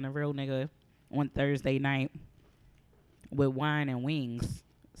pulling up on a real nigga on Thursday night with wine and wings.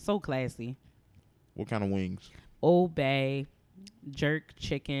 So classy. What kind of wings? Old Bay, jerk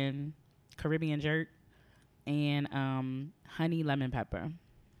chicken, Caribbean jerk, and honey lemon pepper.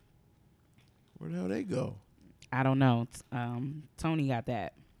 Where the hell they go? I don't know. Tony got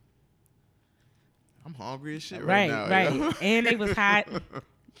that. I'm hungry as shit right now. Right. And they was hot.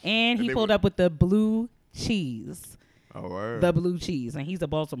 And he pulled up with the blue cheese. Oh, word. The blue cheese. And he's a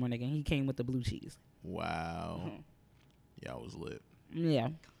Baltimore nigga. And he came with the blue cheese. Wow. Yeah, I was lit. Yeah.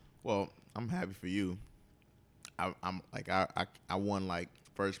 Well, I'm happy for you. I won like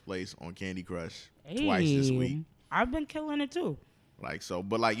first place on Candy Crush twice this week. I've been killing it too. Like, so,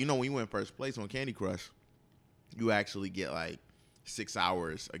 but like, when you win first place on Candy Crush, you actually get like 6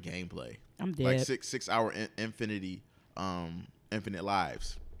 hours of gameplay. I'm dead. Like 6 hour infinite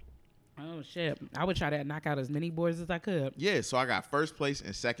lives. Oh shit! I would try to knock out as many boards as I could. Yeah, so I got first place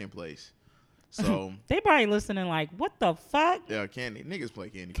and second place. So they probably listening like, what the fuck? Yeah, niggas play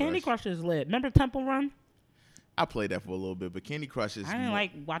Candy Crush. Candy Crush is lit. Remember Temple Run? I played that for a little bit, but Candy Crush is. I didn't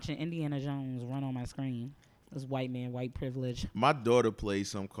like watching Indiana Jones run on my screen. This white man, white privilege. My daughter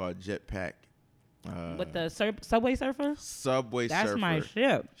plays something called Jetpack. With the Subway Surfer? Subway Surfer. That's my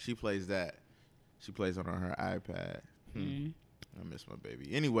shit. She plays that. She plays on her iPad. I miss my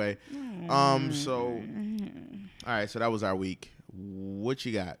baby. Anyway, so all right, so that was our week. What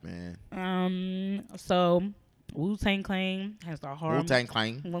you got, man? So Wu-Tang Clan has a horror. Wu-Tang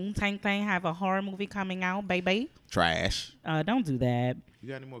Clan. Wu-Tang Clan have a horror movie coming out, baby. Trash. Don't do that. You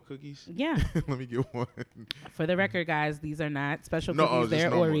got any more cookies? Yeah. Let me get one. For the record, guys, these are not special cookies.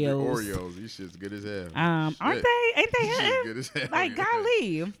 They're Oreos. Oreos. These shit's good as hell. Aren't they? Ain't they hitting? Good as hell. Like,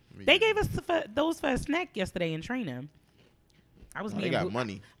 golly. They gave us those for a snack yesterday in training. They got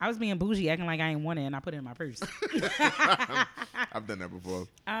money. I was being bougie, acting like I ain't want it, and I put it in my purse. I've done that before.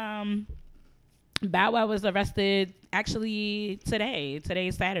 Bow Wow was arrested actually today.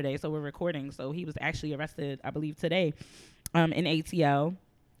 Today's Saturday, so we're recording. So he was actually arrested, I believe, today in ATL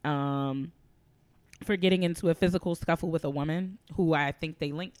for getting into a physical scuffle with a woman who I think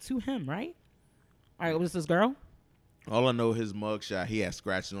they linked to him, right? All right, it was this girl? All I know, his mugshot, he had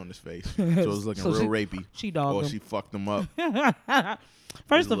scratches on his face. So it was looking real rapey. She dogged him. She fucked him up.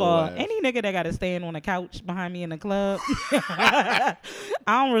 First of all, any nigga that got to stand on a couch behind me in the club, I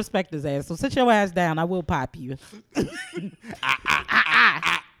don't respect his ass. So sit your ass down. I will pop you.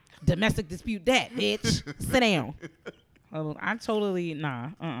 Domestic dispute that, bitch. Sit down. I totally,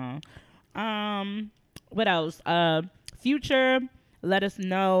 what else? Future, let us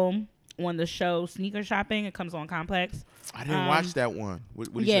know on the show Sneaker Shopping. It comes on Complex. I didn't watch that one. What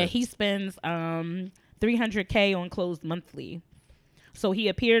he spends $300K on clothes monthly. So he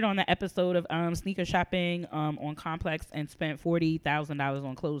appeared on the episode of Sneaker Shopping on Complex and spent $40,000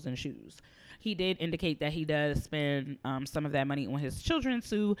 on clothes and shoes. He did indicate that he does spend some of that money on his children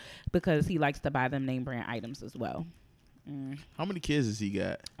too, because he likes to buy them name brand items as well. How many kids has he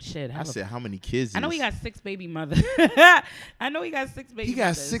got? Shit, I said how many kids? I know he got 6 baby mothers. He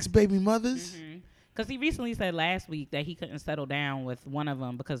got 6 baby mothers? Mm-hmm. Because he recently said last week that he couldn't settle down with one of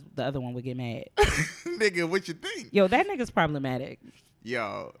them because the other one would get mad. Nigga, what you think? Yo, that nigga's problematic.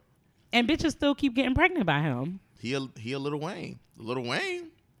 Yo. And bitches still keep getting pregnant by him. He a Lil Wayne. Lil Wayne?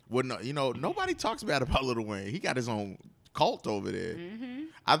 Well, no, nobody talks bad about Lil Wayne. He got his own cult over there. Mm-hmm.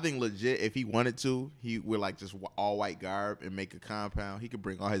 I think legit, if he wanted to, he would like just all white garb and make a compound. He could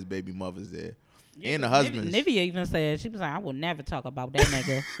bring all his baby mothers there. Yeah, and the husbands. Nivea even said, she was like, I will never talk about that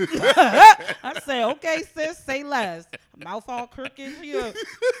nigga. I said, okay, sis, say less. Mouth all crooked. He was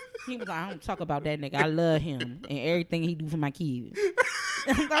like, I don't talk about that nigga. I love him and everything he do for my kids.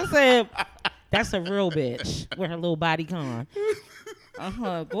 I said, that's a real bitch with her little body con.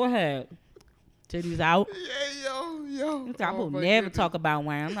 Go ahead. Titties out. Yeah, yo. I will never talk about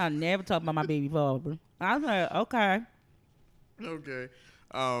Wayne. I'm not never talking about my baby father. I was like, okay. Okay.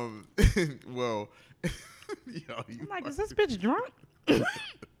 Well, I'm like, is this bitch drunk?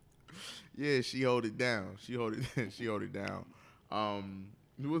 Yeah, she hold it down. She hold it down.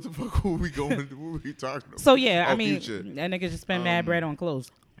 What the fuck were we going? What were we talking about? So yeah, I mean, Future. that nigga just spend mad bread on clothes.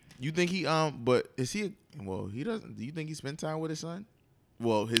 You think he but is he? He doesn't. Do you think he spent time with his son?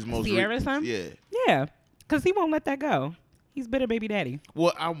 Well, his most Sierra's son. Yeah, because he won't let that go. He's bitter baby daddy.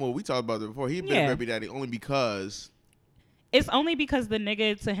 Well, we talked about that before. He bitter baby daddy only because. It's only because the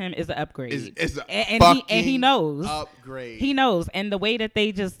nigga to him is an upgrade. It's he knows. Upgrade. He knows. And the way that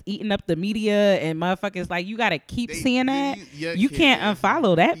they just eating up the media and motherfuckers, like, you got to keep seeing that. You can't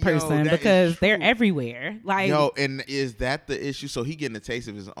unfollow that person because they're everywhere. Like, and is that the issue? So he getting a taste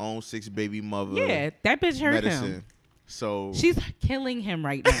of his own 6 baby mother. Yeah, that bitch hurt him. So she's killing him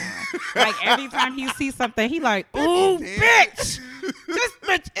right now. Like, every time he sees something, he like, ooh, bitch. This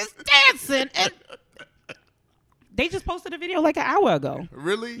bitch is dancing. And they just posted a video like an hour ago.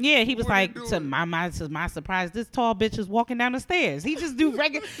 Really? Yeah, he was like, to my surprise, this tall bitch is walking down the stairs. He just do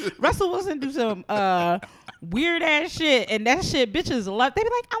regular. Russell Wilson do some weird ass shit, and that shit bitches love. They be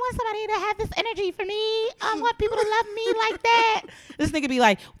like, I want somebody to have this energy for me. I want people to love me like that. This nigga be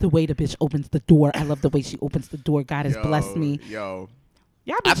like, the way the bitch opens the door. I love the way she opens the door. God has blessed me. Y'all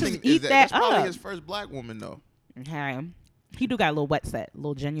bitches eat that up. That's probably his first black woman though. Okay. He do got a little wet set, a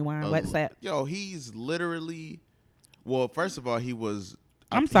little genuine wet set. Yo, he's literally. Well, first of all, he was.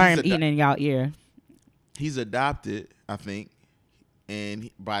 I'm sorry, I'm eating in y'all ear. He's adopted, I think,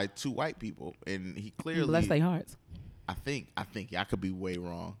 and by 2 white people, and he clearly. Bless their hearts. I think. I could be way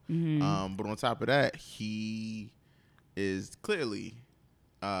wrong. Mm-hmm. But on top of that, he is clearly,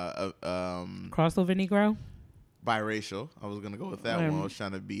 crossover Negro. biracial. I was gonna go with that one. I was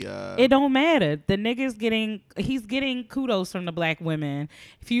trying to be. It don't matter. The nigga's he's getting kudos from the black women.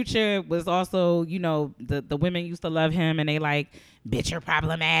 Future was also, you know, the women used to love him, and they like, bitch, you're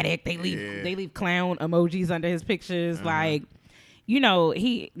problematic. They leave clown emojis under his pictures, like. You know,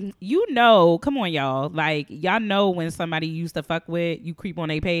 come on, y'all. Like, y'all know when somebody you used to fuck with, you creep on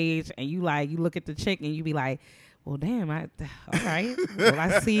their page and you look at the chick and you be like, well, damn, all right. Well,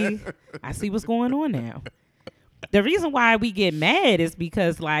 I see what's going on now. The reason why we get mad is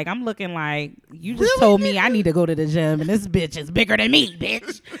because, like, I'm looking like, you just told me I need to go to the gym and this bitch is bigger than me,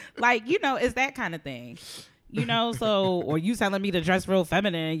 bitch. Like, you know, it's that kind of thing. You know, so, or you telling me to dress real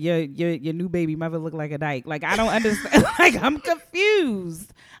feminine, your new baby mother look like a dyke. Like, I don't understand. Like, I'm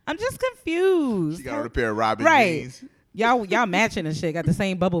confused. I'm just confused. She got a pair of Robin jeans. Y'all matching and shit. Got the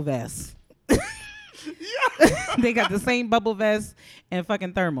same bubble vest. They got the same bubble vest and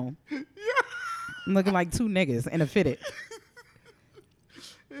fucking thermal. Looking like two niggas in a fitted.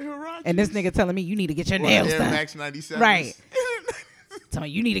 And this nigga telling me you need to get your nails done. Air Max 97. Right.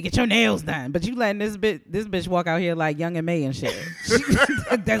 Telling you need to get your nails done, but you letting this bitch walk out here like Young and May and shit.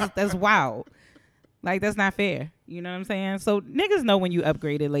 That's wild. Like, that's not fair. You know what I'm saying? So niggas know when you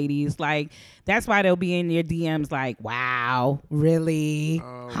upgraded, ladies. Like, that's why they'll be in your DMs like, wow, really?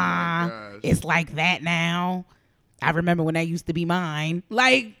 Huh? It's like that now. I remember when that used to be mine.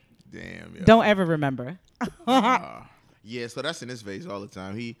 Like, damn. Yo. Don't ever remember. Yeah, so that's in his face all the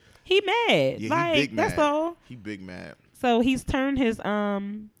time. He mad. Yeah, like, he big mad. That's all. He big mad. So he's turned his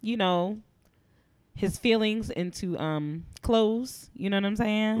you know, his feelings into clothes. You know what I'm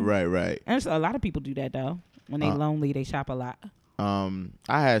saying? Right. And so a lot of people do that though. When they lonely, they shop a lot. I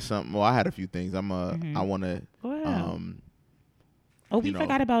had something. Well, I had a few things. I want to. Go ahead. We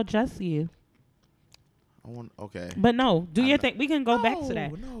forgot about Just You. Okay. But no, do your thing. We can go back to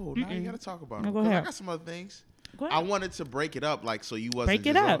that. No, now you gotta talk about it. Go ahead. I got some other things. I wanted to break it up, like, so you wasn't break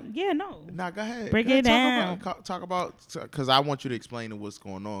it up. Yeah, no. Nah, go ahead. Break it down. Talk about, because I want you to explain what's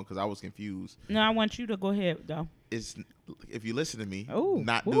going on, because I was confused. No, I want you to go ahead, though. If you listen to me, do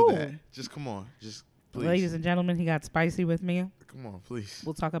that. Just come on, just please. Ladies and gentlemen, he got spicy with me. Come on, please.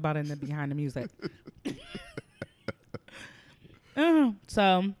 We'll talk about it in the behind the music.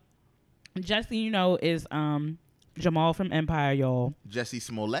 So, Jesse, you know, is Jamal from Empire, y'all. Jesse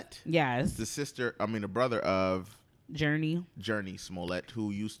Smollett? Yes. The brother of Journey Smollett,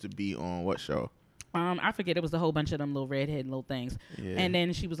 who used to be on what show? I forget. It was a whole bunch of them little redhead little things. Yeah. And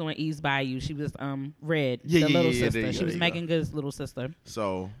then she was on Eve's Bayou. She was Red, the little sister. She was Megan Good's little sister.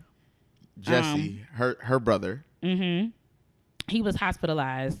 So Jesse, her brother. Mm-hmm. He was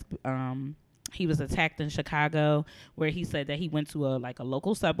hospitalized. He was attacked in Chicago, where he said that he went to a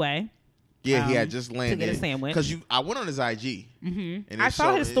local Subway. Yeah, he had just landed to get a sandwich. Because I went on his IG. Mm-hmm. And I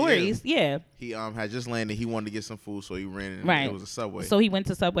saw his stories. Yeah. He had just landed. He wanted to get some food, so he ran in. Right. It was a Subway. So he went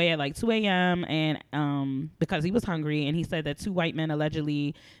to Subway at like 2 a.m. and because he was hungry, and he said that two white men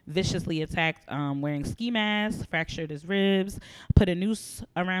allegedly viciously attacked, wearing ski masks, fractured his ribs, put a noose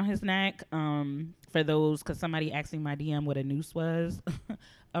around his neck. For those, because somebody asked me my DM what a noose was,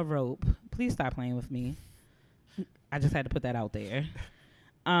 a rope. Please stop playing with me. I just had to put that out there.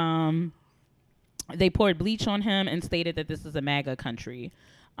 They poured bleach on him and stated that this is a MAGA country.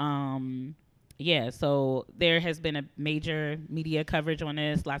 So there has been a major media coverage on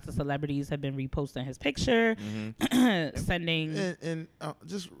this. Lots of celebrities have been reposting his picture, sending. And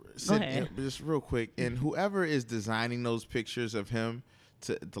just real quick, and whoever is designing those pictures of him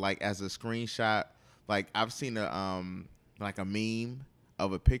to like as a screenshot, like I've seen a meme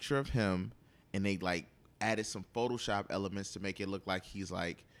of a picture of him, and they like added some Photoshop elements to make it look like he's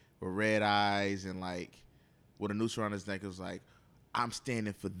like with red eyes and like with a noose around his neck. It was like, I'm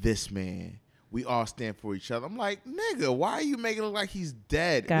standing for this man. We all stand for each other. I'm like, nigga, why are you making it look like he's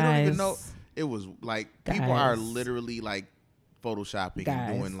dead? Guys, we don't even know. It was like people are literally like photoshopping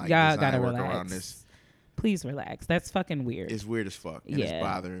and doing like design work around this. Please relax. That's fucking weird. It's weird as fuck. And it's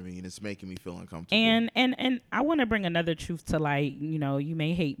bothering me and it's making me feel uncomfortable. And I want to bring another truth to light. You know, you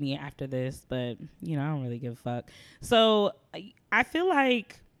may hate me after this, but you know, I don't really give a fuck. So I feel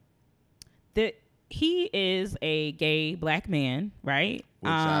like that he is a gay black man, right? Which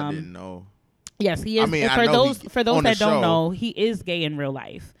I didn't know. Yes, he is. I mean, for those that don't know, he is gay in real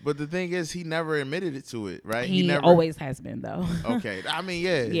life. But the thing is, he never admitted it to it, right? He never always has been, though. Okay, I mean,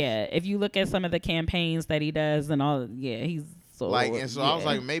 yeah. Yeah, if you look at some of the campaigns that he does and all, he's so like. And so I was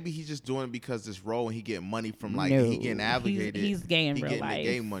like, maybe he's just doing it because this role and he getting money from like he getting obligated. He's gay in real life. The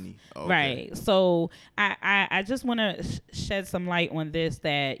gay money, right? So I just want to shed some light on this,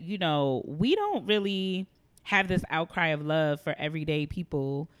 that you know we don't really have this outcry of love for everyday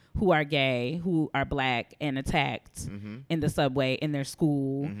people who are gay, who are black, and attacked in the subway, in their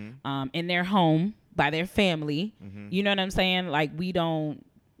school, in their home, by their family. You know what I'm saying? Like, we don't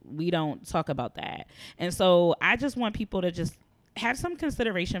talk about that. And so I just want people to just have some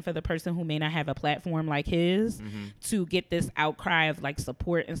consideration for the person who may not have a platform like his to get this outcry of like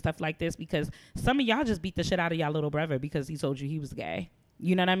support and stuff like this, because some of y'all just beat the shit out of y'all little brother because he told you he was gay.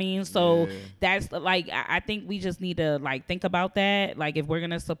 You know what I mean? So that's like, I think we just need to like think about that. Like, if we're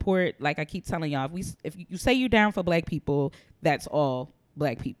going to support, like I keep telling y'all, if you say you down for black people, that's all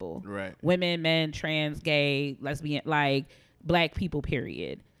black people. Right. Women, men, trans, gay, lesbian, like black people,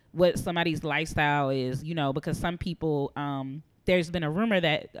 period. What somebody's lifestyle is, you know, because some people, there's been a rumor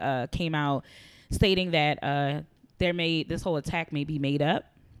that came out stating that this whole attack may be made up.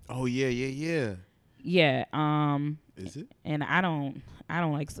 Oh yeah. Yeah. Is it? And I don't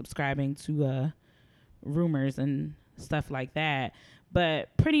like subscribing to rumors and stuff like that.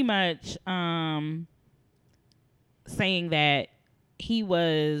 But pretty much saying that he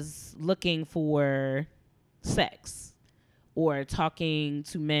was looking for sex or talking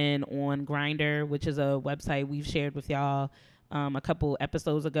to men on Grindr, which is a website we've shared with y'all a couple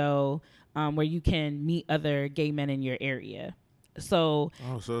episodes ago, where you can meet other gay men in your area. So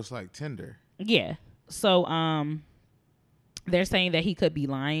it's like Tinder. Yeah. So they're saying that he could be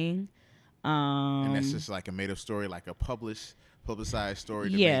lying. And that's just like a made up story, like a publicized story.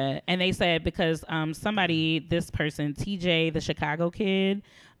 Yeah. And they said because this person, TJ, the Chicago kid,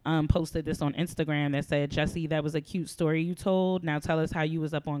 posted this on Instagram that said, "Jesse, that was a cute story you told. Now tell us how you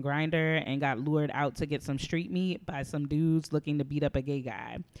was up on Grindr and got lured out to get some street meat by some dudes looking to beat up a gay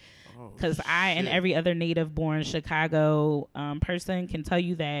guy." Because I and every other native-born Chicago person can tell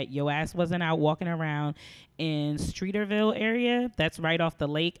you that your ass wasn't out walking around in Streeterville area. That's right off the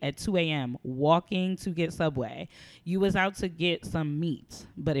lake at 2 a.m. walking to get Subway. You was out to get some meat,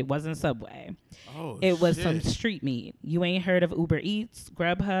 but it wasn't Subway. It was some street meat. You ain't heard of Uber Eats,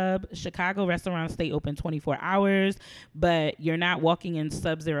 Grubhub. Chicago restaurants stay open 24 hours, but you're not walking in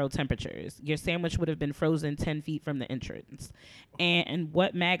sub-zero temperatures. Your sandwich would have been frozen 10 feet from the entrance. And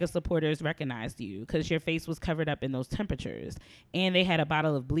what MAGA supporters recognized you because your face was covered up in those temperatures. And they had a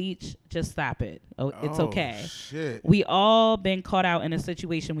bottle of bleach. Just stop it. It's okay. Shit. We all been caught out in a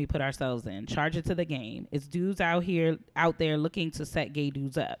situation we put ourselves in. Charge it to the game. It's dudes out there looking to set gay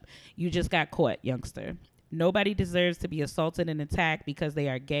dudes up. You just got caught, youngster. Nobody deserves to be assaulted and attacked because they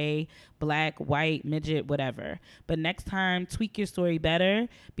are gay, black, white, midget, whatever. But next time, tweak your story better,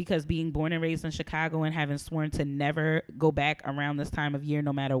 because being born and raised in Chicago and having sworn to never go back around this time of year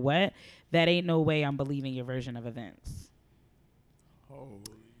no matter what, that ain't no way I'm believing your version of events. Holy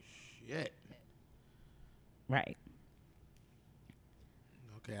shit. Right.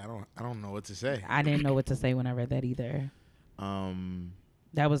 Okay, I don't know what to say. I didn't know what to say when I read that either.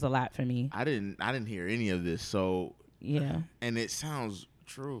 That was a lot for me. I didn't hear any of this, so yeah. And it sounds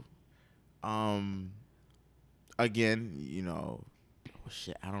true. Again, you know,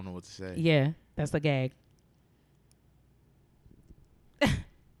 shit, I don't know what to say. Yeah, that's a gag.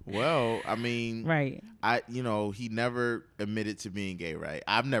 Well, I mean, right. He never admitted to being gay, right?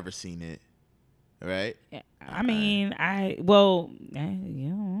 I've never seen it, right? Yeah, I mean,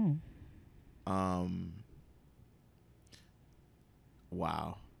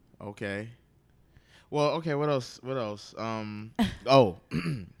 Wow. Okay. Well, okay, what else? So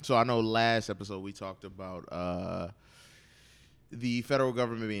I know last episode we talked about the federal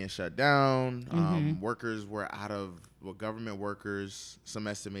government being shut down. Workers were out of government workers, some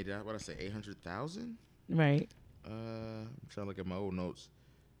estimated, 800,000? Right. I'm trying to look at my old notes.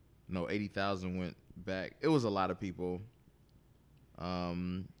 No, 80,000 went back. It was a lot of people.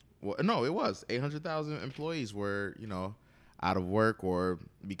 It was 800,000 employees were, out of work, or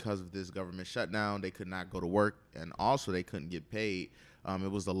because of this government shutdown, they could not go to work, and also they couldn't get paid. It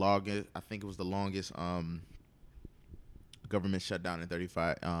was the longest. I think it was the longest government shutdown in the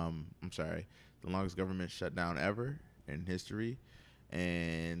longest government shutdown ever in history,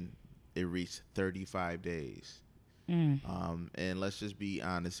 and it reached 35 days. And let's just be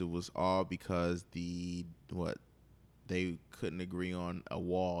honest, it was all because they couldn't agree on a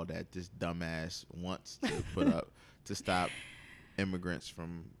wall that this dumbass wants to put up to stop immigrants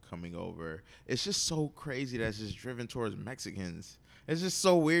from coming over. It's just so crazy that it's just driven towards Mexicans. It's just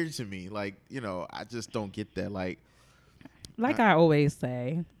so weird to me. Like, I just don't get that. Like I always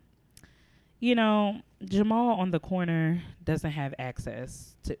say, Jamal on the corner doesn't have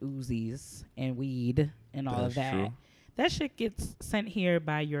access to Uzis and weed and all of that. True. That shit gets sent here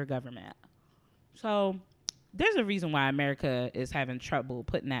by your government. So there's a reason why America is having trouble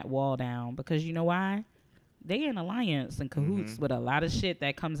putting that wall down, because you know why? they in alliance and cahoots with a lot of shit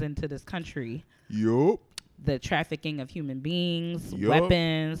that comes into this country. Yup. The trafficking of human beings,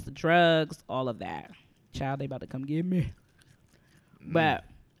 weapons, drugs, all of that. Child, they about to come get me. But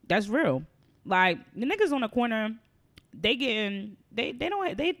that's real. Like, the niggas on the corner, they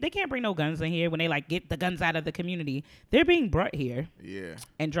can't bring no guns in here when they like get the guns out of the community. They're being brought here. Yeah.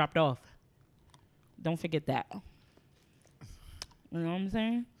 And dropped off. Don't forget that. You know what I'm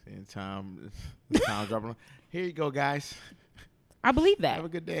saying? And time dropping. Here you go, guys. I believe that. Have a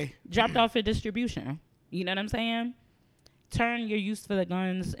good day. Dropped off for distribution. You know what I'm saying? Turn your use for the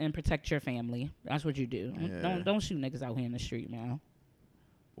guns and protect your family. That's what you do. Yeah. Don't shoot niggas out here in the street, man.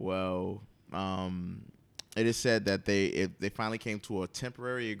 Well, it is said that they finally came to a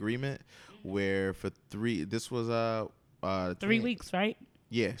temporary agreement where for 3 weeks, right?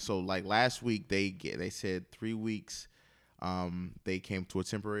 Yeah. So like last week they said 3 weeks. They came to a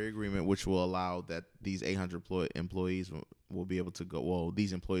temporary agreement which will allow that these 800 employees will be able to go. Well,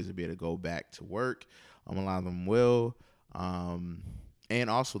 these employees will be able to go back to work. A lot of them will. And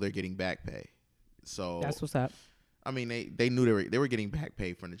also they're getting back pay. So that's what's up. I mean, they knew they were getting back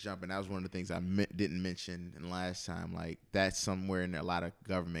pay from the jump, and that was one of the things I didn't mention in last time. Like, that's somewhere in a lot of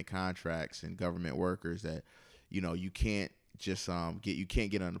government contracts and government workers that, you can't just you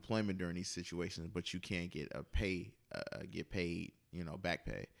can't get unemployment during these situations, but you can get get paid, back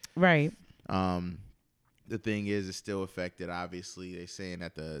pay. Right. The thing is, it's still affected. Obviously, they're saying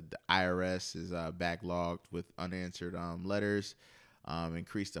that the IRS is backlogged with unanswered letters.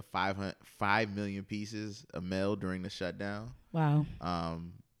 Increased to 5 million pieces of mail during the shutdown. Wow.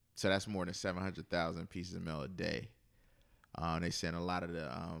 So that's more than 700,000 pieces of mail a day. They saying a lot of the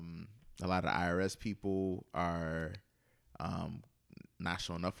IRS people are not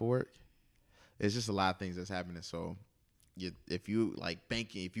showing up for work. It's just a lot of things that's happening. So if you like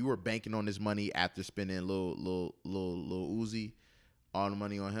banking, if you were banking on this money after spending little Uzi, all the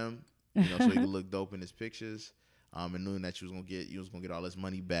money on him, so he could look dope in his pictures. And knowing that you was gonna get all this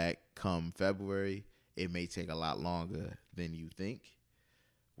money back come February, it may take a lot longer than you think,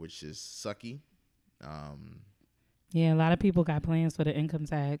 which is sucky. Yeah, a lot of people got plans for the income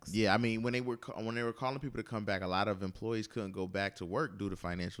tax. Yeah, I mean, when they were calling people to come back, a lot of employees couldn't go back to work due to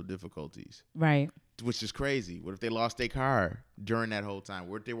financial difficulties. Right. Which is crazy. What if they lost their car during that whole time?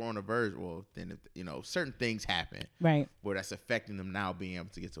 What if they were on the verge? Well, then certain things happen. Right. Where that's affecting them now being able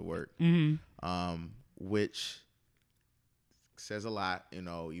to get to work. Mm-hmm. Which says a lot,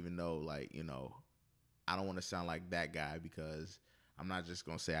 even though I don't want to sound like that guy because I'm not just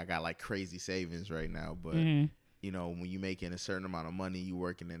going to say I got like crazy savings right now, but when you're making a certain amount of money, you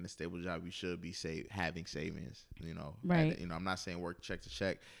working in a stable job, you should be having savings, Right. I'm not saying work check to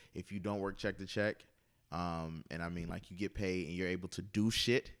check. If you don't work check to check, and I mean like you get paid and you're able to do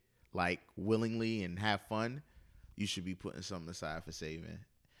shit like willingly and have fun, you should be putting something aside for saving.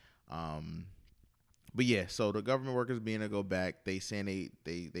 But yeah, so the government workers being able to go back, they saying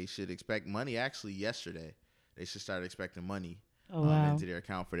they should expect money. Actually, yesterday they should start expecting money into their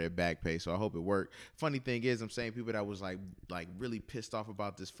account for their back pay. So I hope it worked. Funny thing is, I'm saying people that was like really pissed off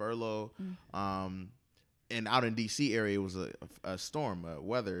about this furlough. And out in DC area, it was a storm,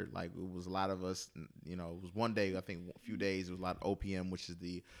 weather. Like it was a lot of us. It was one day. I think a few days. It was a lot of OPM, which is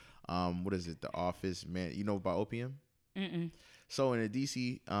the what is it? The office man. You know about OPM? Mm-mm. So in the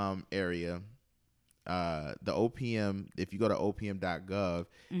DC area. The OPM, if you go to opm.gov,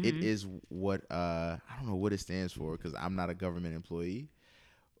 it is what I don't know what it stands for because I'm not a government employee.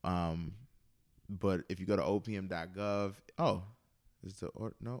 But if you go to opm.gov, no,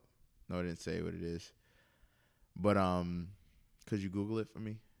 it didn't say what it is. But could you Google it for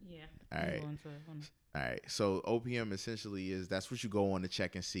me? Yeah. All right. All right. So OPM essentially that's what you go on to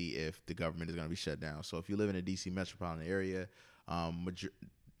check and see if the government is going to be shut down. So if you live in a DC metropolitan area,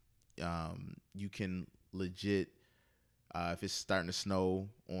 you can legit if it's starting to snow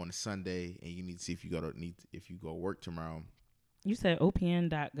on a Sunday and you need to see if you go work tomorrow. You said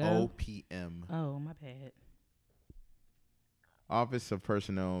opn.gov. OPM. Oh, my bad. Office of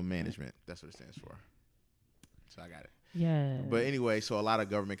Personnel Management. That's what it stands for. So I got it. Yeah. But anyway, so a lot of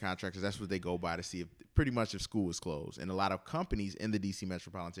government contractors, that's what they go by to see if school is closed. And a lot of companies in the DC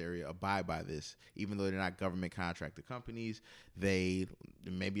metropolitan area abide by this, even though they're not government contracted companies.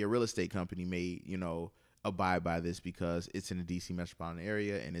 Maybe a real estate company may, abide by this because it's in the DC metropolitan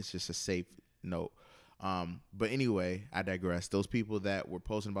area and it's just a safe note. But anyway, I digress. Those people that were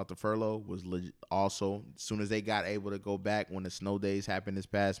posting about the furlough was also, as soon as they got able to go back when the snow days happened this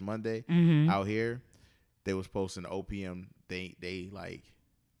past Monday out here, they was posting OPM. They like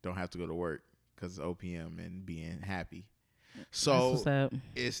don't have to go to work because it's OPM and being happy. So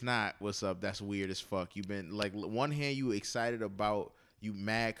it's not what's up. That's weird as fuck. You've been like, one hand you excited about, you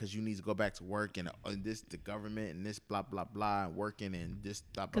mad because you need to go back to work and this the government and this blah blah blah and working and this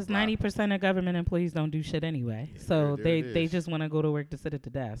blah blah. Because 90% of government employees don't do shit anyway. Yeah, so they just want to go to work to sit at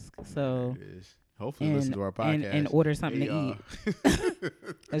the desk. So hopefully listen to our podcast and order something to eat.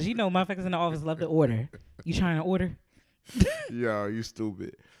 Because you know motherfuckers in the office love to order. You trying to order? Yo, you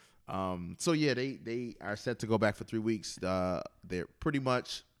stupid. So yeah, they are set to go back for 3 weeks. They're pretty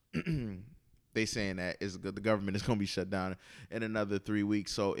much they saying that the government is going to be shut down in another 3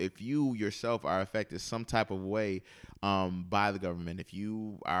 weeks. So if you yourself are affected some type of way by the government, if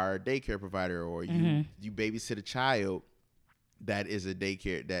you are a daycare provider or you babysit a child that is a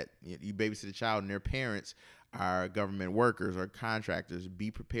daycare, that you babysit a child and their parents are government workers or contractors,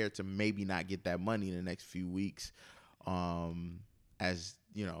 be prepared to maybe not get that money in the next few weeks, as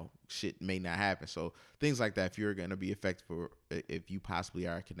you know, shit may not happen. So things like that, if you're going to be affected, if you possibly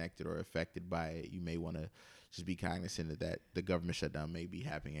are connected or affected by it, you may want to just be cognizant that the government shutdown may be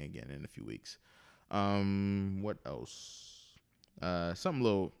happening again in a few weeks. What else?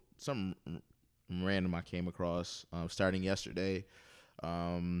 Something random I came across starting yesterday.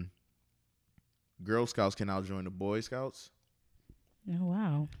 Girl Scouts can now join the Boy Scouts. Oh,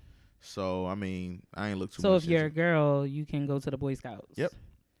 wow. So, I mean, I ain't looked too much. So, if you're a girl, you can go to the Boy Scouts? Yep.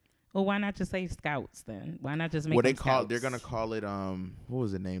 Well, why not just say Scouts then? Why not just make them Scouts? They're going to call it, what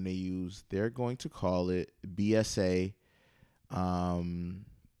was the name they used? They're going to call it BSA.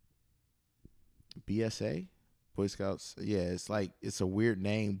 BSA? Boy Scouts? Yeah, it's a weird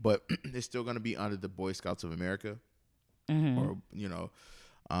name, but it's still going to be under the Boy Scouts of America. Mm-hmm. Or, you know,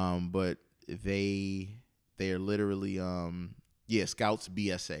 but they are literally, Scouts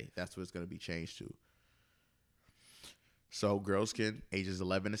BSA. That's what it's going to be changed to. So girls ages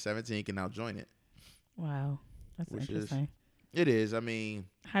 11 to 17 can now join it. Wow. That's interesting. It is. I mean.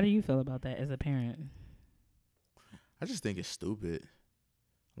 How do you feel about that as a parent? I just think it's stupid.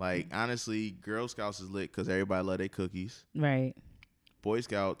 Like, honestly, Girl Scouts is lit because everybody love their cookies. Right. Boy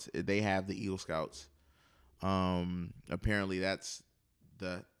Scouts, they have the Eagle Scouts. Apparently that's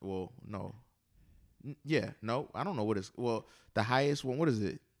I don't know what it's, the highest one, what is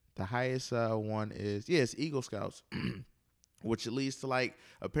it? The highest one is, it's Eagle Scouts, which it leads to, like,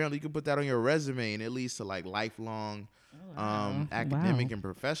 apparently you can put that on your resume and it leads to, like, lifelong academic and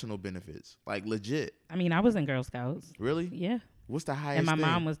professional benefits. Like, legit. I mean, I was in Girl Scouts. Really? Yeah. What's the highest And my thing?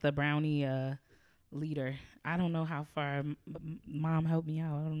 mom was the brownie leader. I don't know how far mom helped me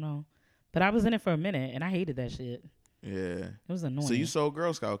out. I don't know. But I was in it for a minute and I hated that shit. Yeah. It was annoying. So you sold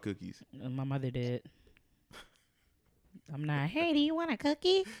Girl Scout cookies? My mother did. I'm not, hey, do you want a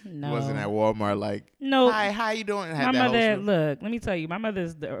cookie? No. Wasn't at Walmart like, no. Hi, how you doing? My mother, look, let me tell you, my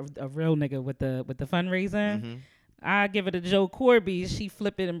mother's a real nigga with the fundraising. Mm-hmm. I give it to Joe Corby, she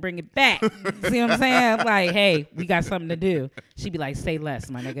flip it and bring it back. See what I'm saying? Like, hey, we got something to do. She be like, say less,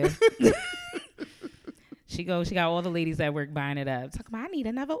 my nigga. She got all the ladies at work buying it up. Talking about, I need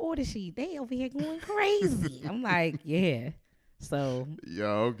another order sheet. They over here going crazy. I'm like, yeah. So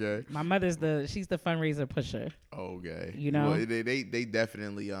okay. My mother's she's the fundraiser pusher. Okay. You know, well, they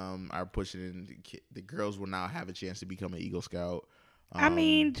definitely are pushing it. The girls will now have a chance to become an Eagle Scout. I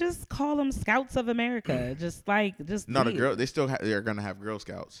mean, just call them Scouts of America. No, the girl. They're gonna have Girl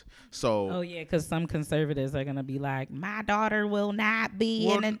Scouts. So. Oh yeah, because some conservatives are gonna be like, my daughter will not be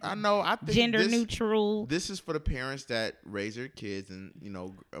in I think gender neutral. This is for the parents that raise their kids, and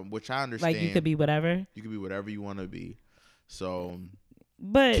which I understand. Like, you could be whatever. You could be whatever you want to be. So,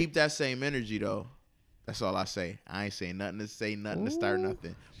 but keep that same energy though. That's all I say. I ain't saying nothing to say nothing to start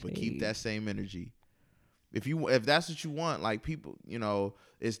nothing, but keep that same energy. If that's what you want, like, people,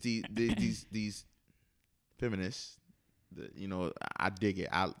 it's these feminists. I dig it.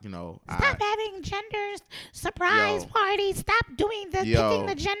 Stop having gender surprise parties. Stop doing picking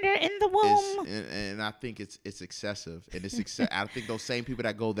the gender in the womb. And I think it's excessive. And I think those same people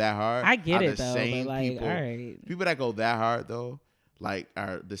that go that hard. I get it the though. Same but like, people, all right. People that go that hard though, like,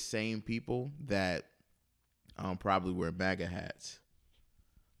 are the same people that probably wear MAGA hats.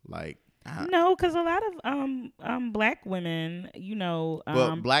 Like. No, because a lot of black women,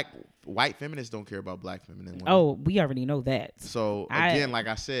 white feminists don't care about black feminine women. Oh, we already know that. So again, like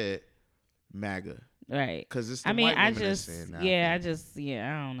I said, MAGA, right? Because it's the white women that's saying that. I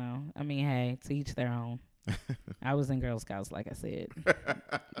don't know. I mean, hey, to each their own. I was in Girl Scouts, like I said.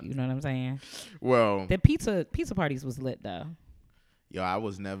 You know what I'm saying? Well, the pizza parties was lit though. Yo, I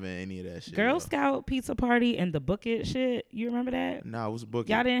was never in any of that shit. Girl Scout pizza party and the Book It shit. You remember that? No, it was Book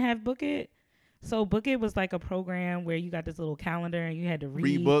It. Y'all didn't have Book It? So Book It was like a program where you got this little calendar and you had to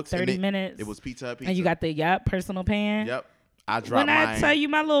read books 30 minutes. It was Pizza Hut pizza. And you got the personal pan. Yep. I dropped when I mine. tell you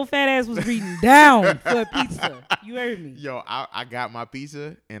my little fat ass was reading down for a pizza. You heard me. Yo, I got my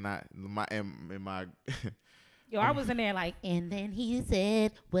pizza and my Yo, I was in there like, and then he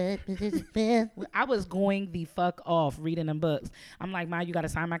said, what? I was going the fuck off reading them books. I'm like, Ma, you got to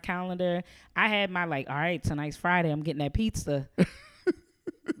sign my calendar. I had my like, all right, tonight's Friday. I'm getting that pizza.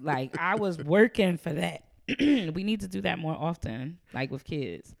 Like, I was working for that. We need to do that more often, like with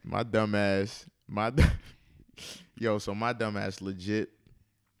kids. My dumb ass legit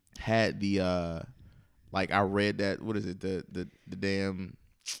had the like I read that, what is it, the damn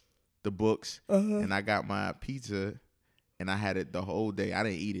the books, and I got my pizza and I had it the whole day. I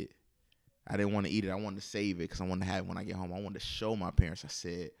didn't eat it. I didn't want to eat it. I wanted to save it because I wanted to have it when I get home. I wanted to show my parents. I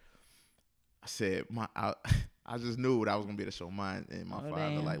said I just knew what I was gonna be able to show mine and my father.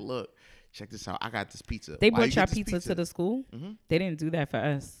 Damn. Like, look, check this out. I got this pizza. They Why brought you y'all get this pizza to the school? Mm-hmm. They didn't do that for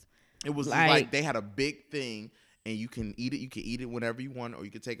us. It was like they had a big thing, and you can eat it. You can eat it whenever you want, or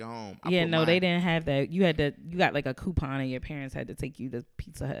you can take it home. They didn't have that. You got like a coupon, and your parents had to take you to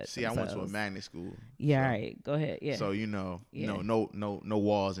Pizza Hut. See, I went to a magnet school. Yeah, so, all right, go ahead. Yeah. So no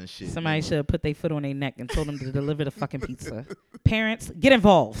walls and shit. Somebody should have put their foot on their neck and told them to deliver the fucking pizza. Parents, get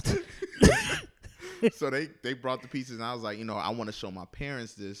involved. So they brought the pizzas, and I was like, I want to show my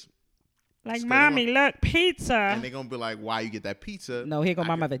parents this. Like, mommy, look, pizza. And they're going to be like, why you get that pizza? No, here go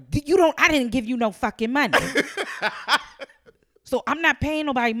my mother. I didn't give you no fucking money. So I'm not paying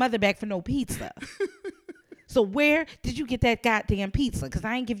nobody mother back for no pizza. So where did you get that goddamn pizza? Because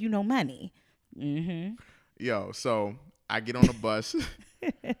I ain't give you no money. Mm-hmm. Yo, so I get on the bus.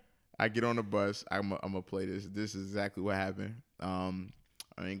 I'm going to play this. This is exactly what happened. I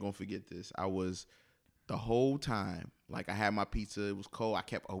ain't going to forget this. I was the whole time, like, I had my pizza. It was cold. I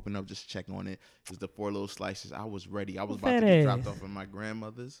kept opening up just to check on it. It was the 4 little slices. I was ready. I was about to get dropped off at my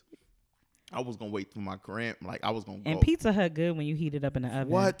grandmother's. I was going to wait for my I was going to go. And Pizza Hut good when you heat it up in the oven.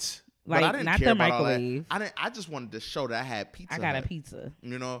 What? Like, but I didn't not care the about microwave. all that. I just wanted to show that I had pizza. I got a pizza.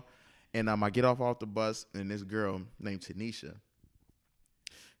 And I get off the bus, and this girl named Tanisha,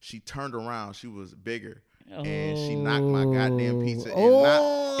 she turned around. She was bigger. And she knocked my goddamn pizza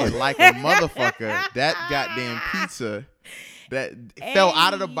and like a motherfucker, that goddamn pizza that fell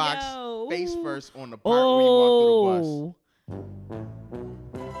out of the box face first on the part where you walked through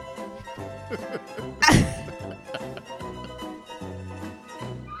the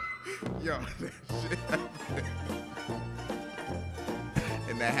bus. Yo, that shit happened.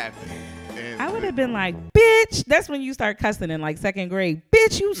 And that happened. And I would have been like, bitch. That's when you start cussing in like 2nd grade.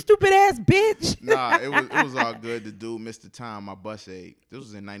 Bitch, you stupid ass bitch. Nah, it was all good. The dude missed the time. My bus ate. This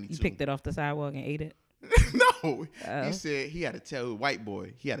was in 92. You picked it off the sidewalk and ate it? No. He said he had a tail. White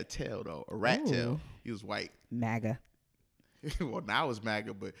boy. He had a tail, though. A rat tail. He was white. MAGA. Well, now it's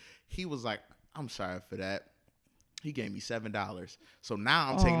MAGA, but he was like, I'm sorry for that. He gave me $7. So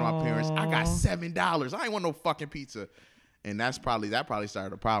now I'm taking my parents. I got $7. I ain't want no fucking pizza. And that probably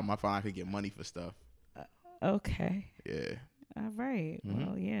started a problem. I found I could get money for stuff. Okay. Yeah. All right. Mm-hmm.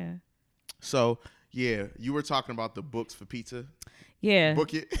 Well, yeah. So, yeah, you were talking about the books for pizza. Yeah.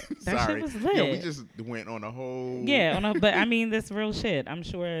 Book it. That Sorry. shit was lit. Yeah, we just went on a whole. Yeah, but I mean, this real shit. I'm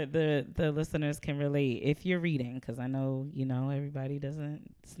sure the listeners can relate if you're reading, because I know, everybody doesn't.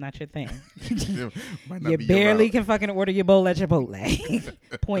 It's not your thing. You barely can fucking order your bowl at Chipotle.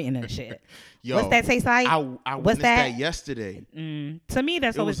 Pointing and shit. Yo, what's that say, site? I witnessed that yesterday. To me,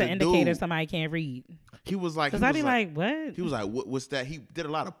 that's always an indicator somebody can't read. He was like, because I'd be like, what? He was like, what's that? He did a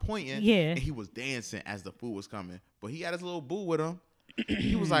lot of pointing. Yeah. And he was dancing as the food was coming. But he had his little boo with him.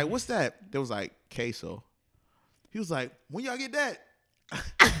 He was like, what's that? There was like queso. He was like, when y'all get that?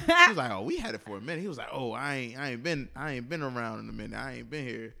 He was like, oh, we had it for a minute. He was like, oh, I ain't been around in a minute. I ain't been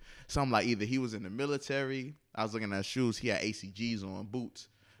here. So I'm like, either he was in the military. I was looking at shoes. He had ACGs on, boots.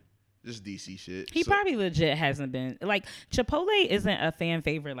 Just DC shit. He probably legit hasn't been. Like, Chipotle isn't a fan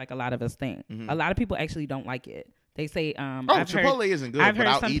favorite like a lot of us think. Mm-hmm. A lot of people actually don't like it. They say, Chipotle isn't good. I've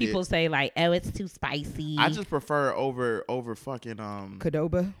heard some people say like, oh, it's too spicy. I just prefer over fucking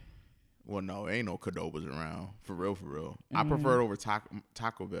Qdoba. Well, no, ain't no Qdobas around. For real. Mm-hmm. I prefer it over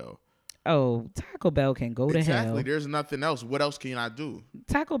Taco Bell. Oh, Taco Bell can go to hell. Exactly. There's nothing else. What else can I do?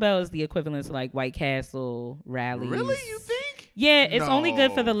 Taco Bell is the equivalent to like White Castle, Rallies. Really? You think? Yeah, it's only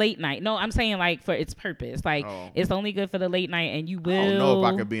good for the late night. No, I'm saying like for its purpose. Like it's only good for the late night, and you will. I don't know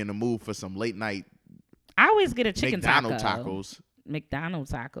if I could be in the mood for some late night. I always get a chicken McDonald's taco. tacos.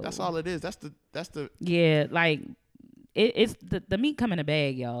 McDonald's tacos. That's all it is. That's the. Yeah, like it's the meat come in a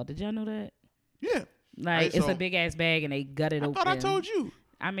bag, y'all. Did y'all know that? Yeah. Like it's a big ass bag, and they gut it open. I thought I told you.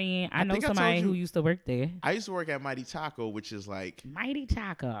 I mean, I know somebody who used to work there. I used to work at Mighty Taco, which is like Mighty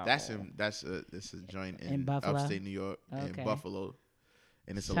Taco. It's a joint in Buffalo? Upstate New York, in Buffalo,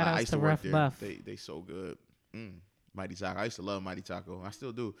 and it's a lot. I used to work there. Buff. They so good. Mighty Taco. I used to love Mighty Taco. I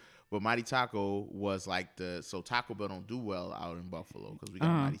still do. But Mighty Taco was like so Taco Bell don't do well out in Buffalo because we got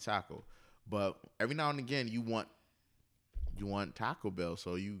Mighty Taco. But every now and again you want Taco Bell,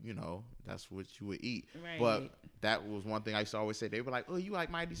 so you know that's what you would eat. Right. But that was one thing I used to always say. They were like, "Oh, you like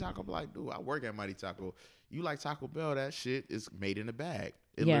Mighty Taco?" I'm like, "Dude, I work at Mighty Taco. You like Taco Bell? That shit is made in a bag.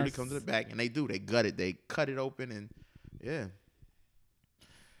 It literally comes in a bag, and they gut it. They cut it open, and yeah."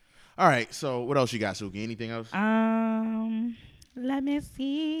 All right. So what else you got, Suki? Anything else? Let me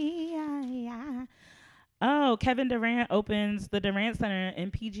see. Oh, Kevin Durant opens the Durant Center in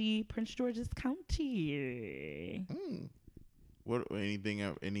PG, Prince George's County. What?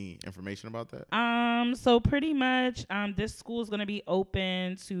 Any information about that? So pretty much, this school is going to be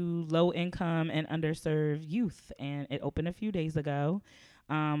open to low income and underserved youth, and it opened a few days ago.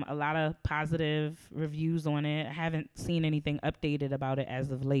 A lot of positive reviews on it. I haven't seen anything updated about it as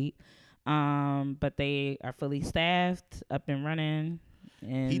of late. But they are fully staffed, up and running.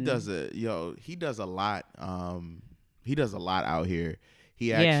 And he does a lot. He does a lot out here.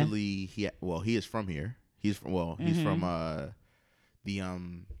 He actually he is from here. He's from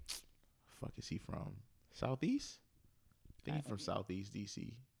fuck is he from? Southeast? I think he's from Southeast DC.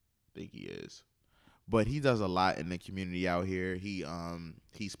 I think he is. But he does a lot in the community out here. He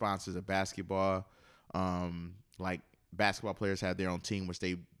sponsors a basketball. Like basketball players have their own team which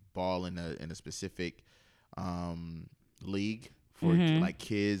they ball in a specific league for like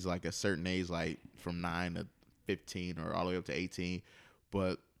kids like a certain age, like from 9 to 15 or all the way up to 18.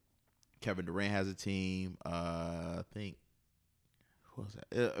 But Kevin Durant has a team. I think who was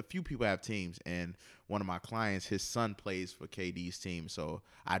that? A few people have teams, and one of my clients, his son plays for KD's team, so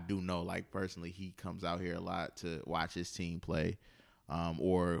I do know, like personally, he comes out here a lot to watch his team play,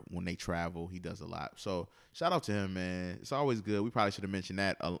 or when they travel, he does a lot. So shout out to him, man. It's always good. We probably should have mentioned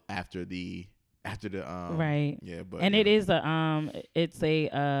that after the right. Yeah, but and it is it's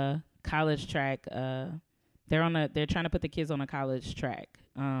a college track. They're trying to put the kids on a college track.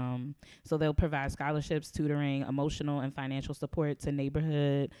 So they'll provide scholarships, tutoring, emotional and financial support to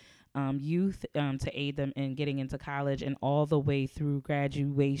neighborhood youth to aid them in getting into college and all the way through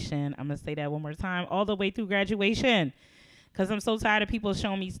graduation. I'm going to say that one more time, all the way through graduation, because I'm so tired of people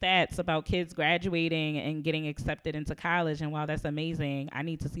showing me stats about kids graduating and getting accepted into college. And while that's amazing, I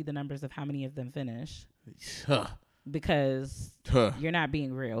need to see the numbers of how many of them finish because you're not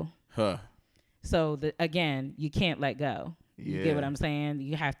being real. So, again, you can't let go. You get what I'm saying?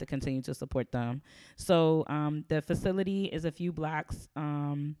 You have to continue to support them. So, the facility is a few blocks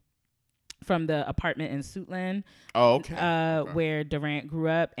from the apartment in Suitland. Oh, okay. Where Durant grew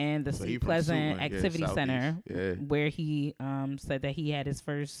up, and the Seat Pleasant Activity Center, where he said that he had his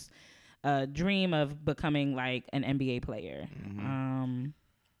first dream of becoming like an NBA player.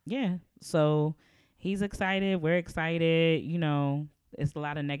 So he's excited. We're excited. You know, it's a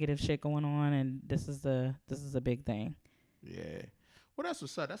lot of negative shit going on, and this is a big thing. Yeah. Well, that's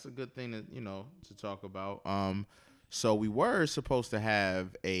what's up. That's a good thing to talk about. So we were supposed to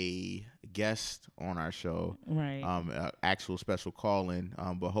have a guest on our show, right? Actual special call-in,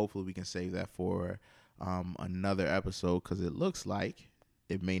 but hopefully we can save that for another episode because it looks like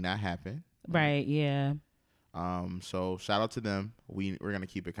it may not happen. Right. Yeah. So shout out to them. We're gonna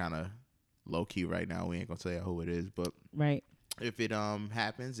keep it kind of low key right now. We ain't gonna tell you who it is, but right. If it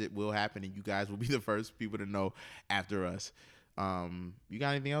happens, it will happen, and you guys will be the first people to know after us. You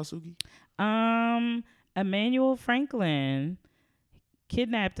got anything else, Suki? Emmanuel Franklin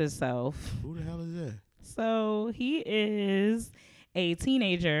kidnapped himself. Who the hell is that? So he is a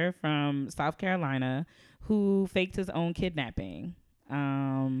teenager from South Carolina who faked his own kidnapping.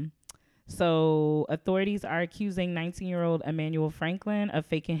 So authorities are accusing 19-year-old Emmanuel Franklin of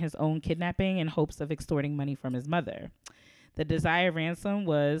faking his own kidnapping in hopes of extorting money from his mother. The desired ransom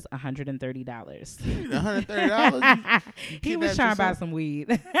was $130. $130? He was trying to buy some weed.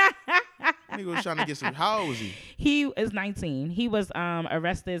 Nigga was trying to get some. How old was he? He is 19. He was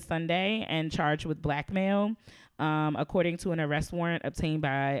arrested Sunday and charged with blackmail. According to an arrest warrant obtained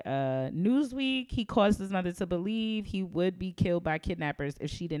by Newsweek, he caused his mother to believe he would be killed by kidnappers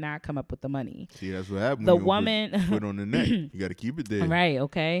if she did not come up with the money. See, that's what happened. The woman put on the neck. You got to keep it there. Right,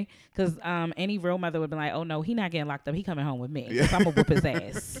 okay. Because any real mother would be like, oh, no, he not getting locked up. He coming home with me. Yeah. I'm going to whoop his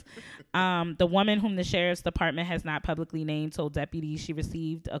ass. The woman whom the sheriff's department has not publicly named told deputies she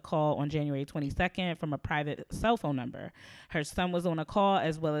received a call on January 22nd from a private cell phone number. Her son was on a call,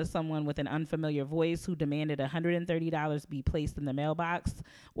 as well as someone with an unfamiliar voice who demanded $180 $130 be placed in the mailbox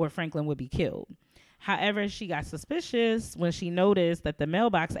or Franklin would be killed. However, she got suspicious when she noticed that the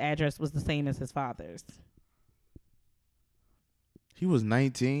mailbox address was the same as his father's. He was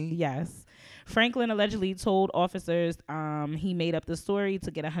 19? Yes. Franklin allegedly told officers he made up the story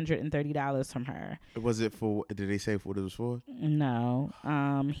to get $130 from her. Was it for, did they say what it was for? No.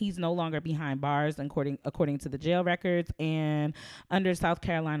 He's no longer behind bars according to the jail records. And under South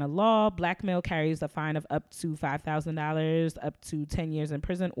Carolina law, blackmail carries a fine of up to $5,000, up to 10 years in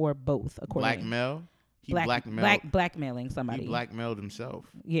prison, or both. Blackmail? He blackmailing somebody. He blackmailed himself.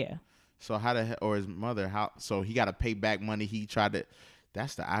 Yeah. So how the hell, or his mother, so he got to pay back money he tried to,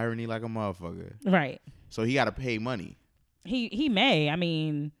 that's the irony like a motherfucker. Right. So he got to pay money. He may. I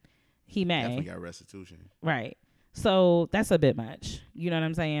mean, he may. Definitely got restitution. Right. So that's a bit much. You know what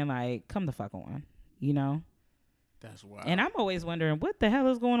I'm saying? Like, come the fuck on. You know? That's wild. And I'm always wondering, what the hell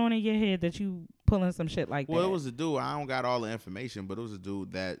is going on in your head that you pulling some shit like that? Well, it was a dude. I don't got all the information, but it was a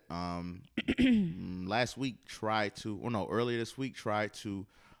dude that earlier this week tried to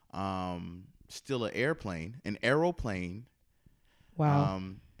steal an aeroplane. Wow.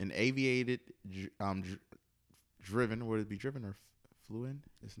 An aviated, driven. Would it be driven or flew in?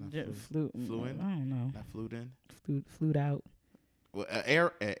 It's not flew in. I don't know. Not flew in. Flew out. Well, an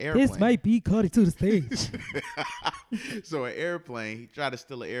airplane. This might be caught into the stage. So an airplane. He tried to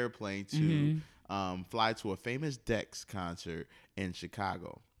steal an airplane to fly to a famous Dex concert in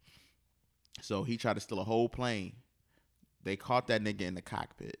Chicago. So he tried to steal a whole plane. They caught that nigga in the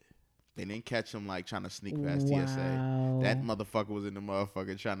cockpit. They didn't catch him like trying to sneak past TSA. That motherfucker was in the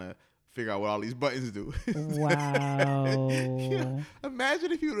motherfucker trying to figure out what all these buttons do. Wow. Yeah.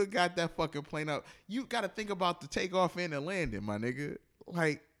 Imagine if you would have got that fucking plane up. You got to think about the takeoff and the landing, my nigga.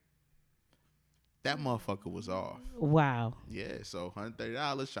 Like, that motherfucker was off. Wow. Yeah, so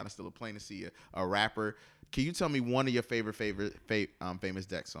 $130 trying to steal a plane to see a rapper. Can you tell me one of your favorite famous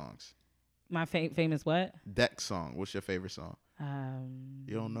Dex songs? My famous what? Dex song. What's your favorite song?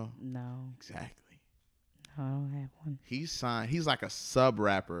 You don't know? No. Exactly. I don't have one. He's like a sub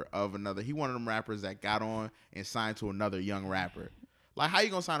rapper of another. He one of them rappers that got on and signed to another young rapper. Like, how you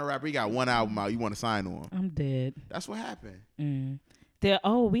gonna sign a rapper? He got one album out. You want to sign to him? I'm dead. That's what happened.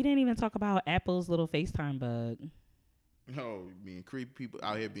 We didn't even talk about Apple's little FaceTime bug. No, being creepy, people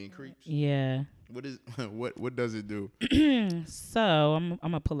out here being creeps. Yeah. What does it do? So I'm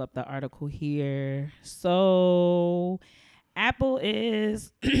gonna pull up the article here. So Apple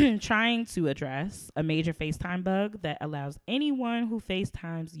is trying to address a major FaceTime bug that allows anyone who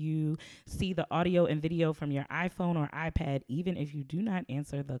FaceTimes you see the audio and video from your iPhone or iPad, even if you do not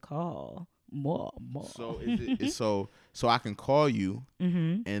answer the call. More. So so I can call you,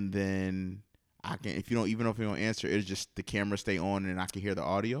 mm-hmm. and then I can, if you don't answer, it's just the camera stay on and I can hear the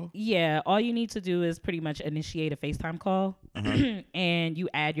audio. Yeah, all you need to do is pretty much initiate a FaceTime call, and you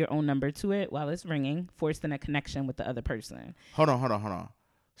add your own number to it while it's ringing, forcing a connection with the other person. Hold on.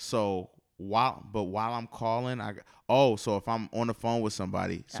 So while I'm calling, so if I'm on the phone with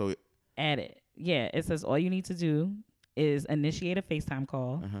somebody, so add it. Yeah, it says all you need to do is initiate a FaceTime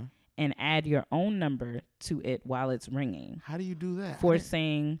call. And add your own number to it while it's ringing. How do you do that?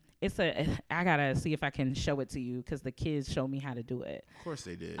 I gotta see if I can show it to you because the kids showed me how to do it. Of course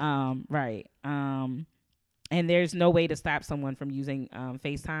they did. Right. And there's no way to stop someone from using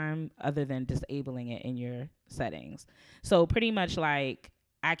FaceTime other than disabling it in your settings. So pretty much like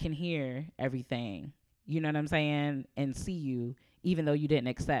I can hear everything, you know what I'm saying, and see you even though you didn't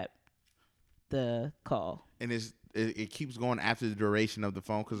accept the call. And it keeps going after the duration of the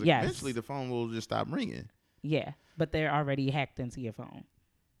phone because eventually the phone will just stop ringing. Yeah, but they're already hacked into your phone.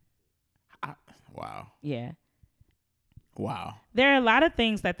 Wow. Yeah. Wow. There are a lot of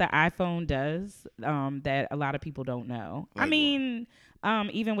things that the iPhone does that a lot of people don't know. Like, I mean,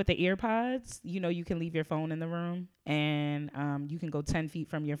 even with the EarPods, you can leave your phone in the room and you can go 10 feet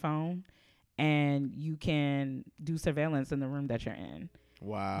from your phone and you can do surveillance in the room that you're in.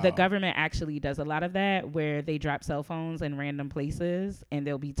 Wow. The government actually does a lot of that where they drop cell phones in random places and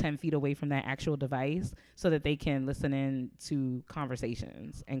they'll be 10 feet away from that actual device so that they can listen in to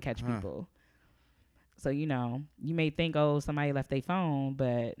conversations and catch people. So, you may think, somebody left their phone,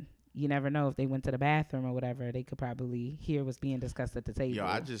 but you never know if they went to the bathroom or whatever. They could probably hear what's being discussed at the table. Yo,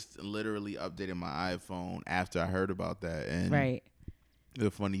 I just literally updated my iPhone after I heard about that. And right.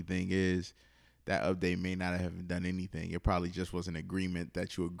 The funny thing is, that update may not have done anything. It probably just was an agreement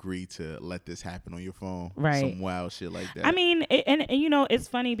that you agree to let this happen on your phone. Right. Some wild shit like that. I mean, and you know, it's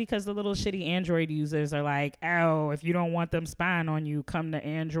funny because the little shitty Android users are like, oh, if you don't want them spying on you, come to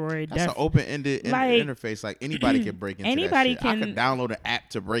Android. That's an open-ended interface. Like, anybody can break into that shit. I can download an app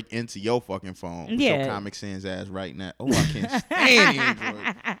to break into your fucking phone. With your Comic Sans ass right now. Oh, I can't stand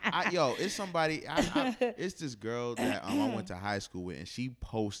Android. It's somebody. It's this girl that I went to high school with, and she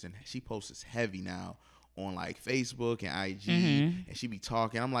posts heavy now on like Facebook and IG, and she be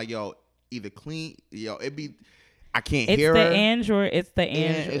talking. I'm like, either clean, I can't hear her. It's the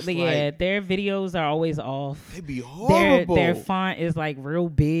Android. Yeah, their videos are always off. They be horrible. Their font is like real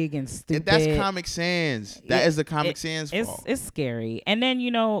big and stupid. That's Comic Sans. That is the Comic Sans fault. It's scary. And then,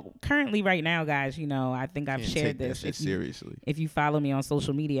 currently right now, guys, I think I've shared this. Seriously. If you follow me on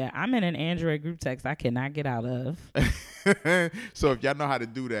social media, I'm in an Android group text I cannot get out of. So if y'all know how to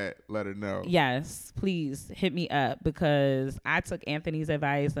do that, let her know. Yes, please hit me up, because I took Anthony's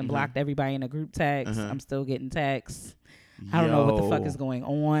advice and blocked everybody in a group text. I'm still getting texts. I don't know what the fuck is going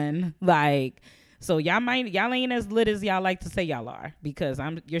on. Like, so y'all ain't as lit as y'all like to say y'all are, because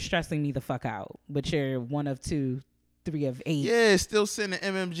you're stressing me the fuck out. But you're 1 of 2, 3 of 8. Yeah, still sending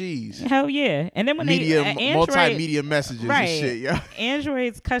MMGs. Hell yeah. And then when multimedia messages and shit, yeah.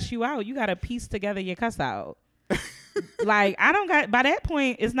 Androids cuss you out. You gotta piece together your cuss out. Like, by that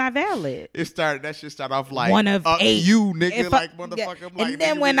point, it's not valid. That shit start off like 1 of 8. You nigga, like motherfucker. I'm like, and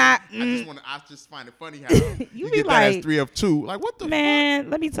then when I just find it funny how you get that as 3 of 2. Like, what the man?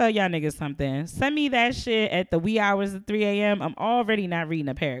 fuck? Let me tell y'all niggas something. Send me that shit at the wee hours of 3 a.m. I'm already not reading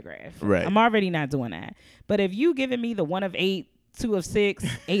a paragraph. Right. I'm already not doing that. But if you giving me the 1 of 8, 2 of 6,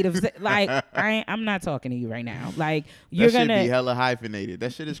 8 of 6, like, I'm not talking to you right now. Like, you're gonna be hella hyphenated.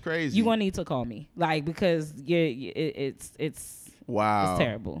 That shit is crazy. You gonna need to call me, like, because it's wow. It's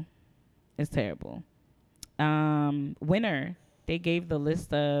terrible. It's terrible. Winner, they gave the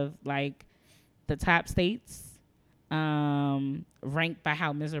list of like the top states, ranked by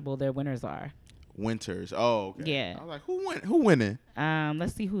how miserable their winters are. Winters. Oh, okay. Yeah. I was like, who winning?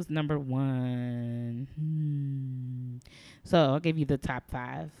 Let's see who's number 1. So I'll give you the top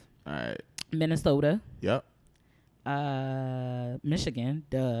 5. All right. Minnesota. Yep. Michigan.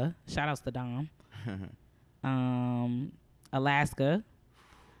 Duh. Shout outs to Dom. Alaska.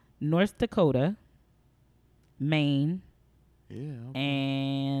 North Dakota. Maine. Yeah. Okay.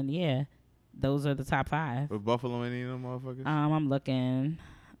 And those are the top 5. With Buffalo any of them motherfuckers? I'm looking.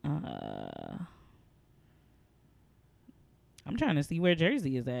 I'm trying to see where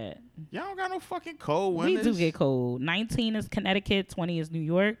Jersey is at. Y'all don't got no fucking cold winters. We do get cold. 19 is Connecticut. 20 is New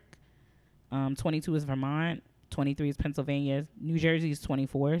York. 22 is Vermont. 23 is Pennsylvania. New Jersey is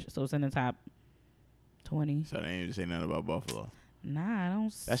 24, so it's in the top 20. So they ain't even say nothing about Buffalo. Nah, I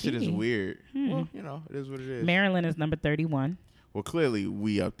don't see. That shit is weird. Well, it is what it is. Maryland is number 31. Well, clearly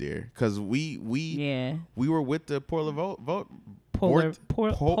we up there, because we were with the polar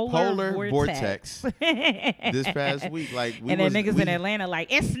vortex this past week. Like, and then niggas in Atlanta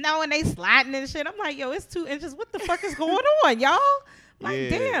like, it's snowing, they sliding and shit. I'm like, yo, it's 2 inches. What the fuck is going on, y'all?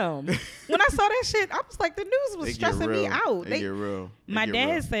 Like, damn. When I saw that shit, I was like, the news was stressing me out. They get real. My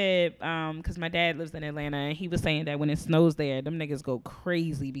dad said, because my dad lives in Atlanta, and he was saying that when it snows there, them niggas go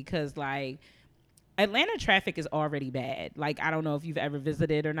crazy, because like, Atlanta traffic is already bad. Like, I don't know if you've ever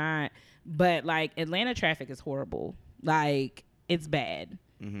visited or not, but like, Atlanta traffic is horrible. Like, it's bad.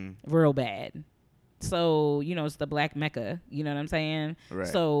 Real bad. So, it's the Black Mecca. You know what I'm saying? Right.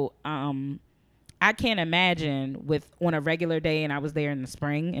 So, I can't imagine on a regular day, and I was there in the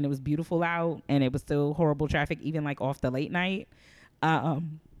spring and it was beautiful out and it was still horrible traffic, even like off the late night. Whoa.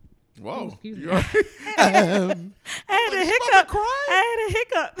 Excuse me. I had a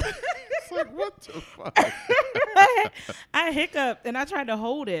hiccup. It's like, what the fuck? I hiccuped and I tried to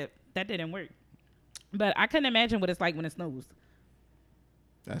hold it. That didn't work. But I couldn't imagine what it's like when it snows.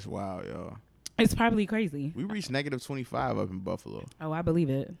 That's wild, yo. It's probably crazy. We reached negative 25 up in Buffalo. Oh, I believe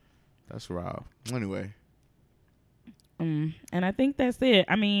it. That's wild. Anyway. And I think that's it.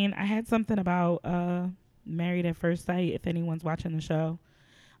 I mean, I had something about Married at First Sight, if anyone's watching the show.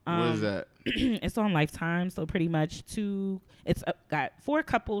 What is that? It's on Lifetime, so pretty much it's got 4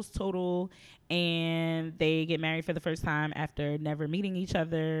 couples total, and they get married for the first time after never meeting each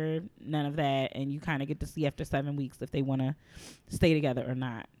other, none of that, and you kind of get to see after 7 weeks if they want to stay together or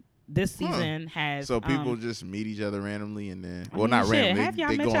not. This season has... So people just meet each other randomly and then... Well, not randomly. Half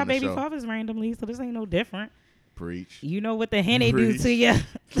y'all met y'all baby fathers randomly, so this ain't no different. Preach. You know what the Henny do to you.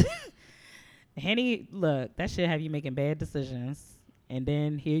 Henny, look, that shit have you making bad decisions. And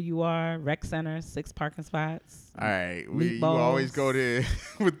then here you are, rec center, 6 parking spots. All right, you always go there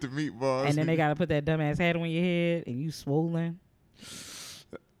with the meatballs. And then they gotta put that dumbass hat on your head, and you swollen.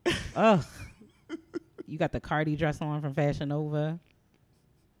 Ugh. You got the Cardi dress on from Fashion Nova.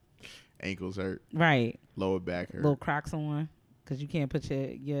 Ankles hurt. Right. Lower back hurt. Little Crocs on, cause you can't put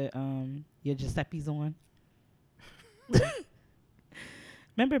your Giuseppe's on.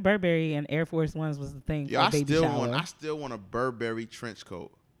 Remember Burberry and Air Force Ones was the thing for baby shower. I still want a Burberry trench coat.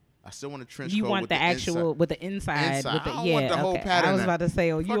 I still want a trench coat. You want with the actual with the inside. With the, I don't want the whole pattern. I was about to say,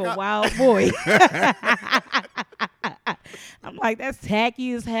 you a wild boy. I'm like, that's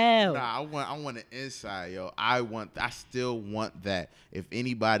tacky as hell. Nah, I want the inside, yo. I still want that. If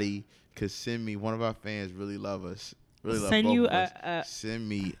anybody could send me, one of our fans really love us. Really love send both you of us. Send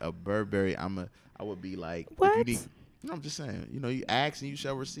me a Burberry. I would be like, what? If you need, no, I'm just saying. You ask and you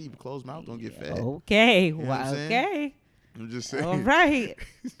shall receive. Closed mouth don't get fed. Okay. You know okay. I'm just saying. All right.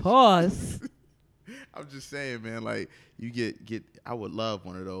 Pause. I'm just saying, man. Like you get. I would love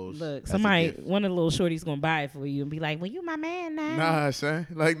one of those. Look, one of the little shorties gonna buy it for you and be like, "Well, you my man now." Nah, son.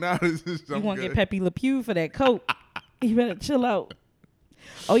 Like, nah. This is you want to get Pepe Le Pew for that coat? You better chill out.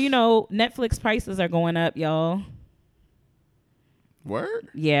 Oh, Netflix prices are going up, y'all. Word?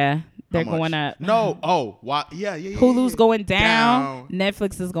 Yeah, they're going up. No. Oh, wow. Yeah. Hulu's going down.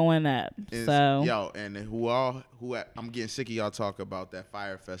 Netflix is going up. And I'm getting sick of y'all talk about that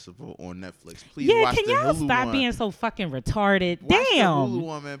Fire Festival on Netflix. Please watch the Hulu one. Can y'all stop being so fucking retarded? Watch Damn. the Hulu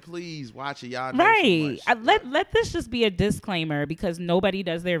one, man. Please watch it. Y'all know right. so much. Let this just be a disclaimer because nobody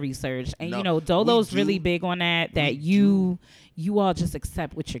does their research. And, Dolo's really big on that you all just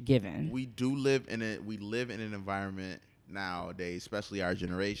accept what you're given. We live in an environment nowadays, especially our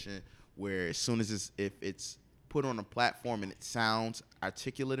generation, where as soon as if it's put on a platform and it sounds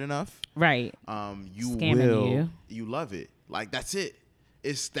articulate enough, right? You love it. Like that's it.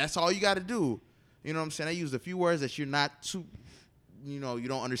 That's all you got to do. You know what I'm saying? I used a few words that you're not too, you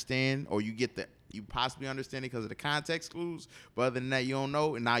don't understand, or you possibly understand it because of the context clues, but other than that, you don't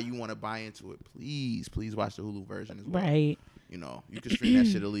know, and now you want to buy into it. Please watch the Hulu version as well. Right. You can stream that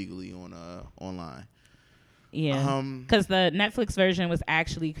shit illegally on online. Yeah, because the Netflix version was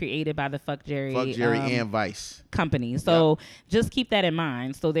actually created by the Fuck Jerry and Vice company. So just keep that in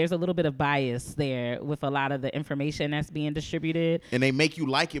mind. So there's a little bit of bias there with a lot of the information that's being distributed. And they make you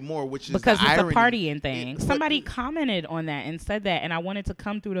like it more, which is because the irony. It's a partying thing. Somebody commented on that and said that, and I wanted to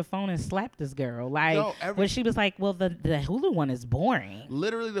come through the phone and slap this girl. When she was like, well, the Hulu one is boring.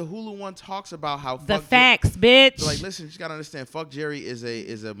 Literally, the Hulu one talks about how facts, bitch. Like, listen, you gotta understand, Fuck Jerry is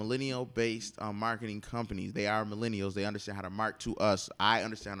a millennial-based marketing company. They are millennials. They understand how to market to us. I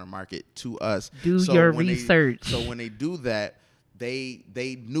understand how to market to us. Do your research. So when they do that,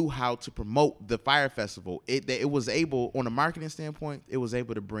 they knew how to promote the Fire Festival. It was able, on a marketing standpoint, it was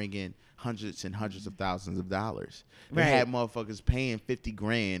able to bring in hundreds and hundreds of thousands of dollars. They had motherfuckers paying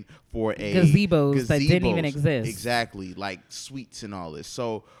 $50,000 for gazebos that didn't even exist. Exactly, like suites and all this.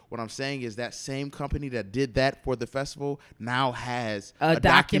 So what I'm saying is that same company that did that for the festival now has a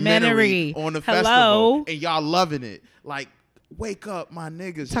documentary on the festival, and y'all loving it. Like, wake up, my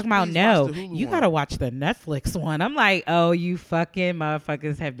niggas. Talking about you gotta watch the Netflix one. I'm like, oh, you fucking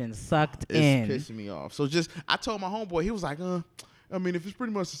motherfuckers have been sucked in. It's pissing me off. So I told my homeboy, he was like, I mean, if it's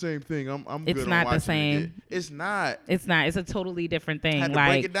pretty much the same thing, I'm good. It's not the same. It's not. It's not. It's a totally different thing. I had to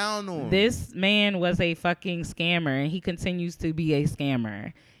break it down to him. This man was a fucking scammer, and he continues to be a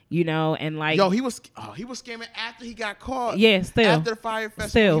scammer. And like, yo, he was scamming after he got caught. Yeah, still after the Fire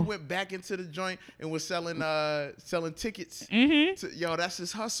Festival, he went back into the joint and was selling tickets. Mm-hmm. That's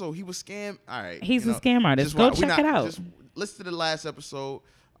his hustle. He was scam. All right, he's a scam artist. Go check it out. Just listen to the last episode,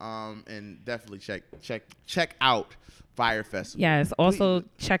 and definitely check out Fire Festival. Yes. Also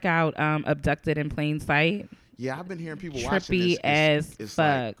check out Abducted in Plain Sight. Yeah, I've been hearing people trippy watching this. It's fuck.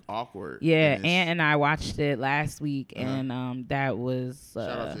 Like awkward. Yeah, and I watched it last week, and that was shout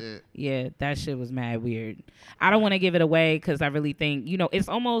out to it. Yeah, that shit was mad weird. I don't want to give it away because I really think it's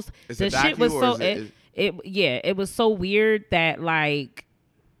almost the shit was so it was so weird that like,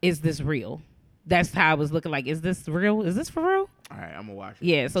 is this real? That's how I was looking. Like, is this real? Is this for real? All right, I'm gonna watch it.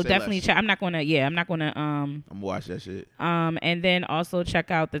 Yeah, so definitely check. I'm not gonna. I'm gonna watch that shit. And then also check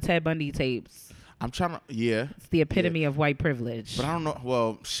out the Ted Bundy tapes. I'm trying to, It's the epitome of white privilege. But I don't know.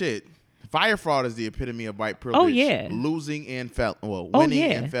 Well, shit. Fire fraud is the epitome of white privilege. Oh, yeah. Losing and winning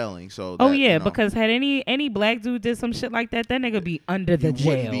and failing. So because had any black dude did some shit like that nigga be under the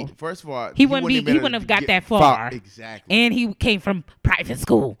jail. First of all, he wouldn't have got that far. Exactly. And he came from private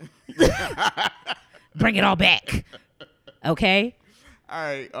school. Bring it all back. Okay? All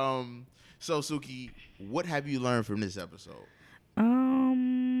right. So, Suki, what have you learned from this episode?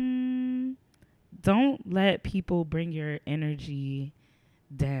 Don't let people bring your energy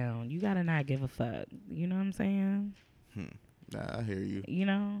down. You gotta not give a fuck. You know what I'm saying? Nah, I hear you. You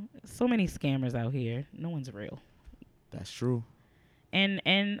know, so many scammers out here. No one's real. That's true. And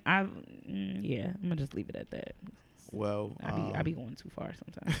I'm gonna just leave it at that. Well, I be going too far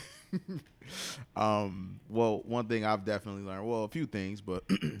sometimes. Well, one thing I've definitely learned, well, a few things, but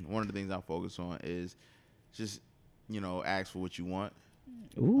one of the things I focus on is just, ask for what you want.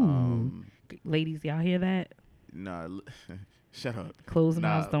 Ooh. Ladies, y'all hear that? Nah, shut up. Closed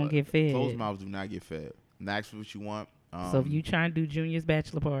mouths don't get fed. Closed mouths do not get fed. And ask for what you want. So if you trying to do Junior's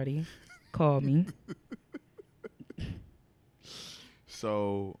bachelor party, call me.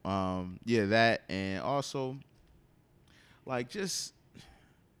 So, that, and also, like, just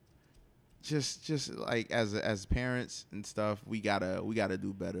like as parents and stuff, we gotta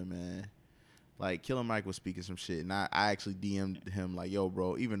do better, man. Like, Killer Mike was speaking some shit, and I actually DM'd him like, yo,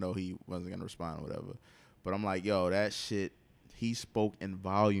 bro, even though he wasn't gonna respond or whatever, but I'm like, yo, that shit, he spoke in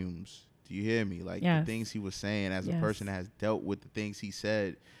volumes. Do you hear me? Like, the things he was saying as a person that has dealt with the things he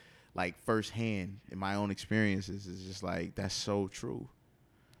said, like, firsthand in my own experiences, is just like, that's so true.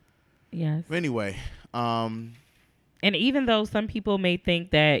 Yes. But anyway, and even though some people may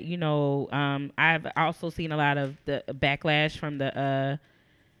think that, I've also seen a lot of the backlash from the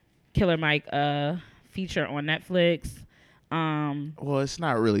Killer Mike feature on Netflix. Well, it's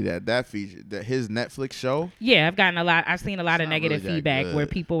not really that feature, that his Netflix show. Yeah, I've seen a lot of negative feedback where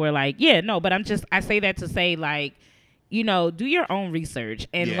people were like, but I say that to say, like, do your own research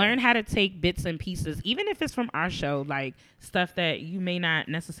and learn how to take bits and pieces, even if it's from our show, like stuff that you may not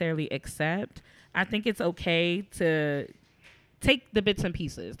necessarily accept. I think it's okay to take the bits and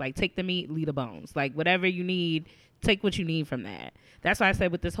pieces, like take the meat, leave the bones, like whatever you need, take what you need from that. That's why I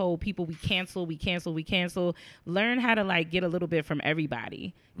said with this whole people, we cancel. Learn how to like get a little bit from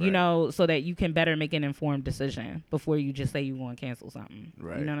everybody, so that you can better make an informed decision before you just say you want to cancel something.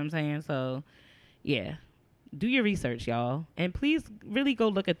 Right. You know what I'm saying? So, yeah. Do your research, y'all. And please really go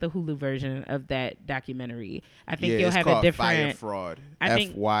look at the Hulu version of that documentary. I think you'll have a different... Fire Fraud.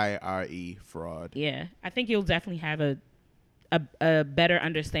 F-Y-R-E Fraud. Yeah. I think you'll definitely have a better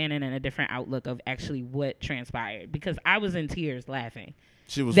understanding and a different outlook of actually what transpired. Because I was in tears laughing.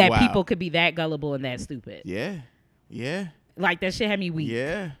 She was that wild. People could be that gullible and that stupid. Yeah. Yeah. Like, that shit had me weak.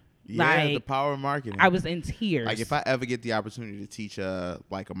 Yeah. Yeah, like, the power of marketing. I was in tears. Like, if I ever get the opportunity to teach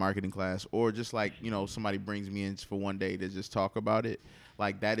like a marketing class, or just like, somebody brings me in for one day to just talk about it,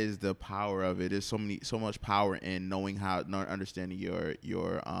 like, that is the power of it. There's so much power in knowing understanding your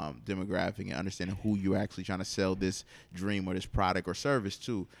demographic and understanding who you're actually trying to sell this dream or this product or service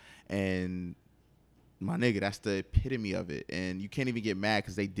to. And my nigga, that's the epitome of it. And you can't even get mad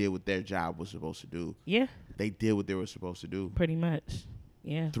because they did what their job was supposed to do. Yeah. They did what they were supposed to do. Pretty much.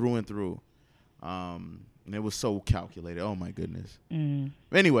 Yeah. Through and through. And it was so calculated. Oh my goodness.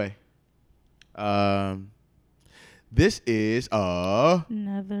 Anyway, this is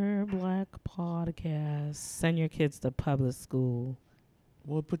another Black podcast. Send your kids to public school.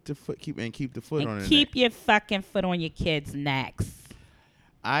 Well, put the foot keep the foot on it. Keep your fucking foot on your kids' necks.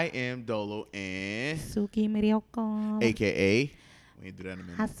 I am Dolo and Suki Mirioko, aka we ain't do that in a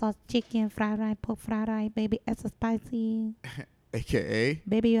minute. Hot sauce chicken, fried rice, pork fried rice, baby, extra spicy. AKA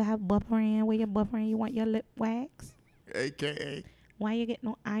baby, you have buffering. Where your buffering? You want your lip wax? AKA why you get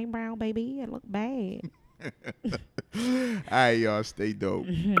no eyebrow, baby? It look bad. All right, y'all, stay dope.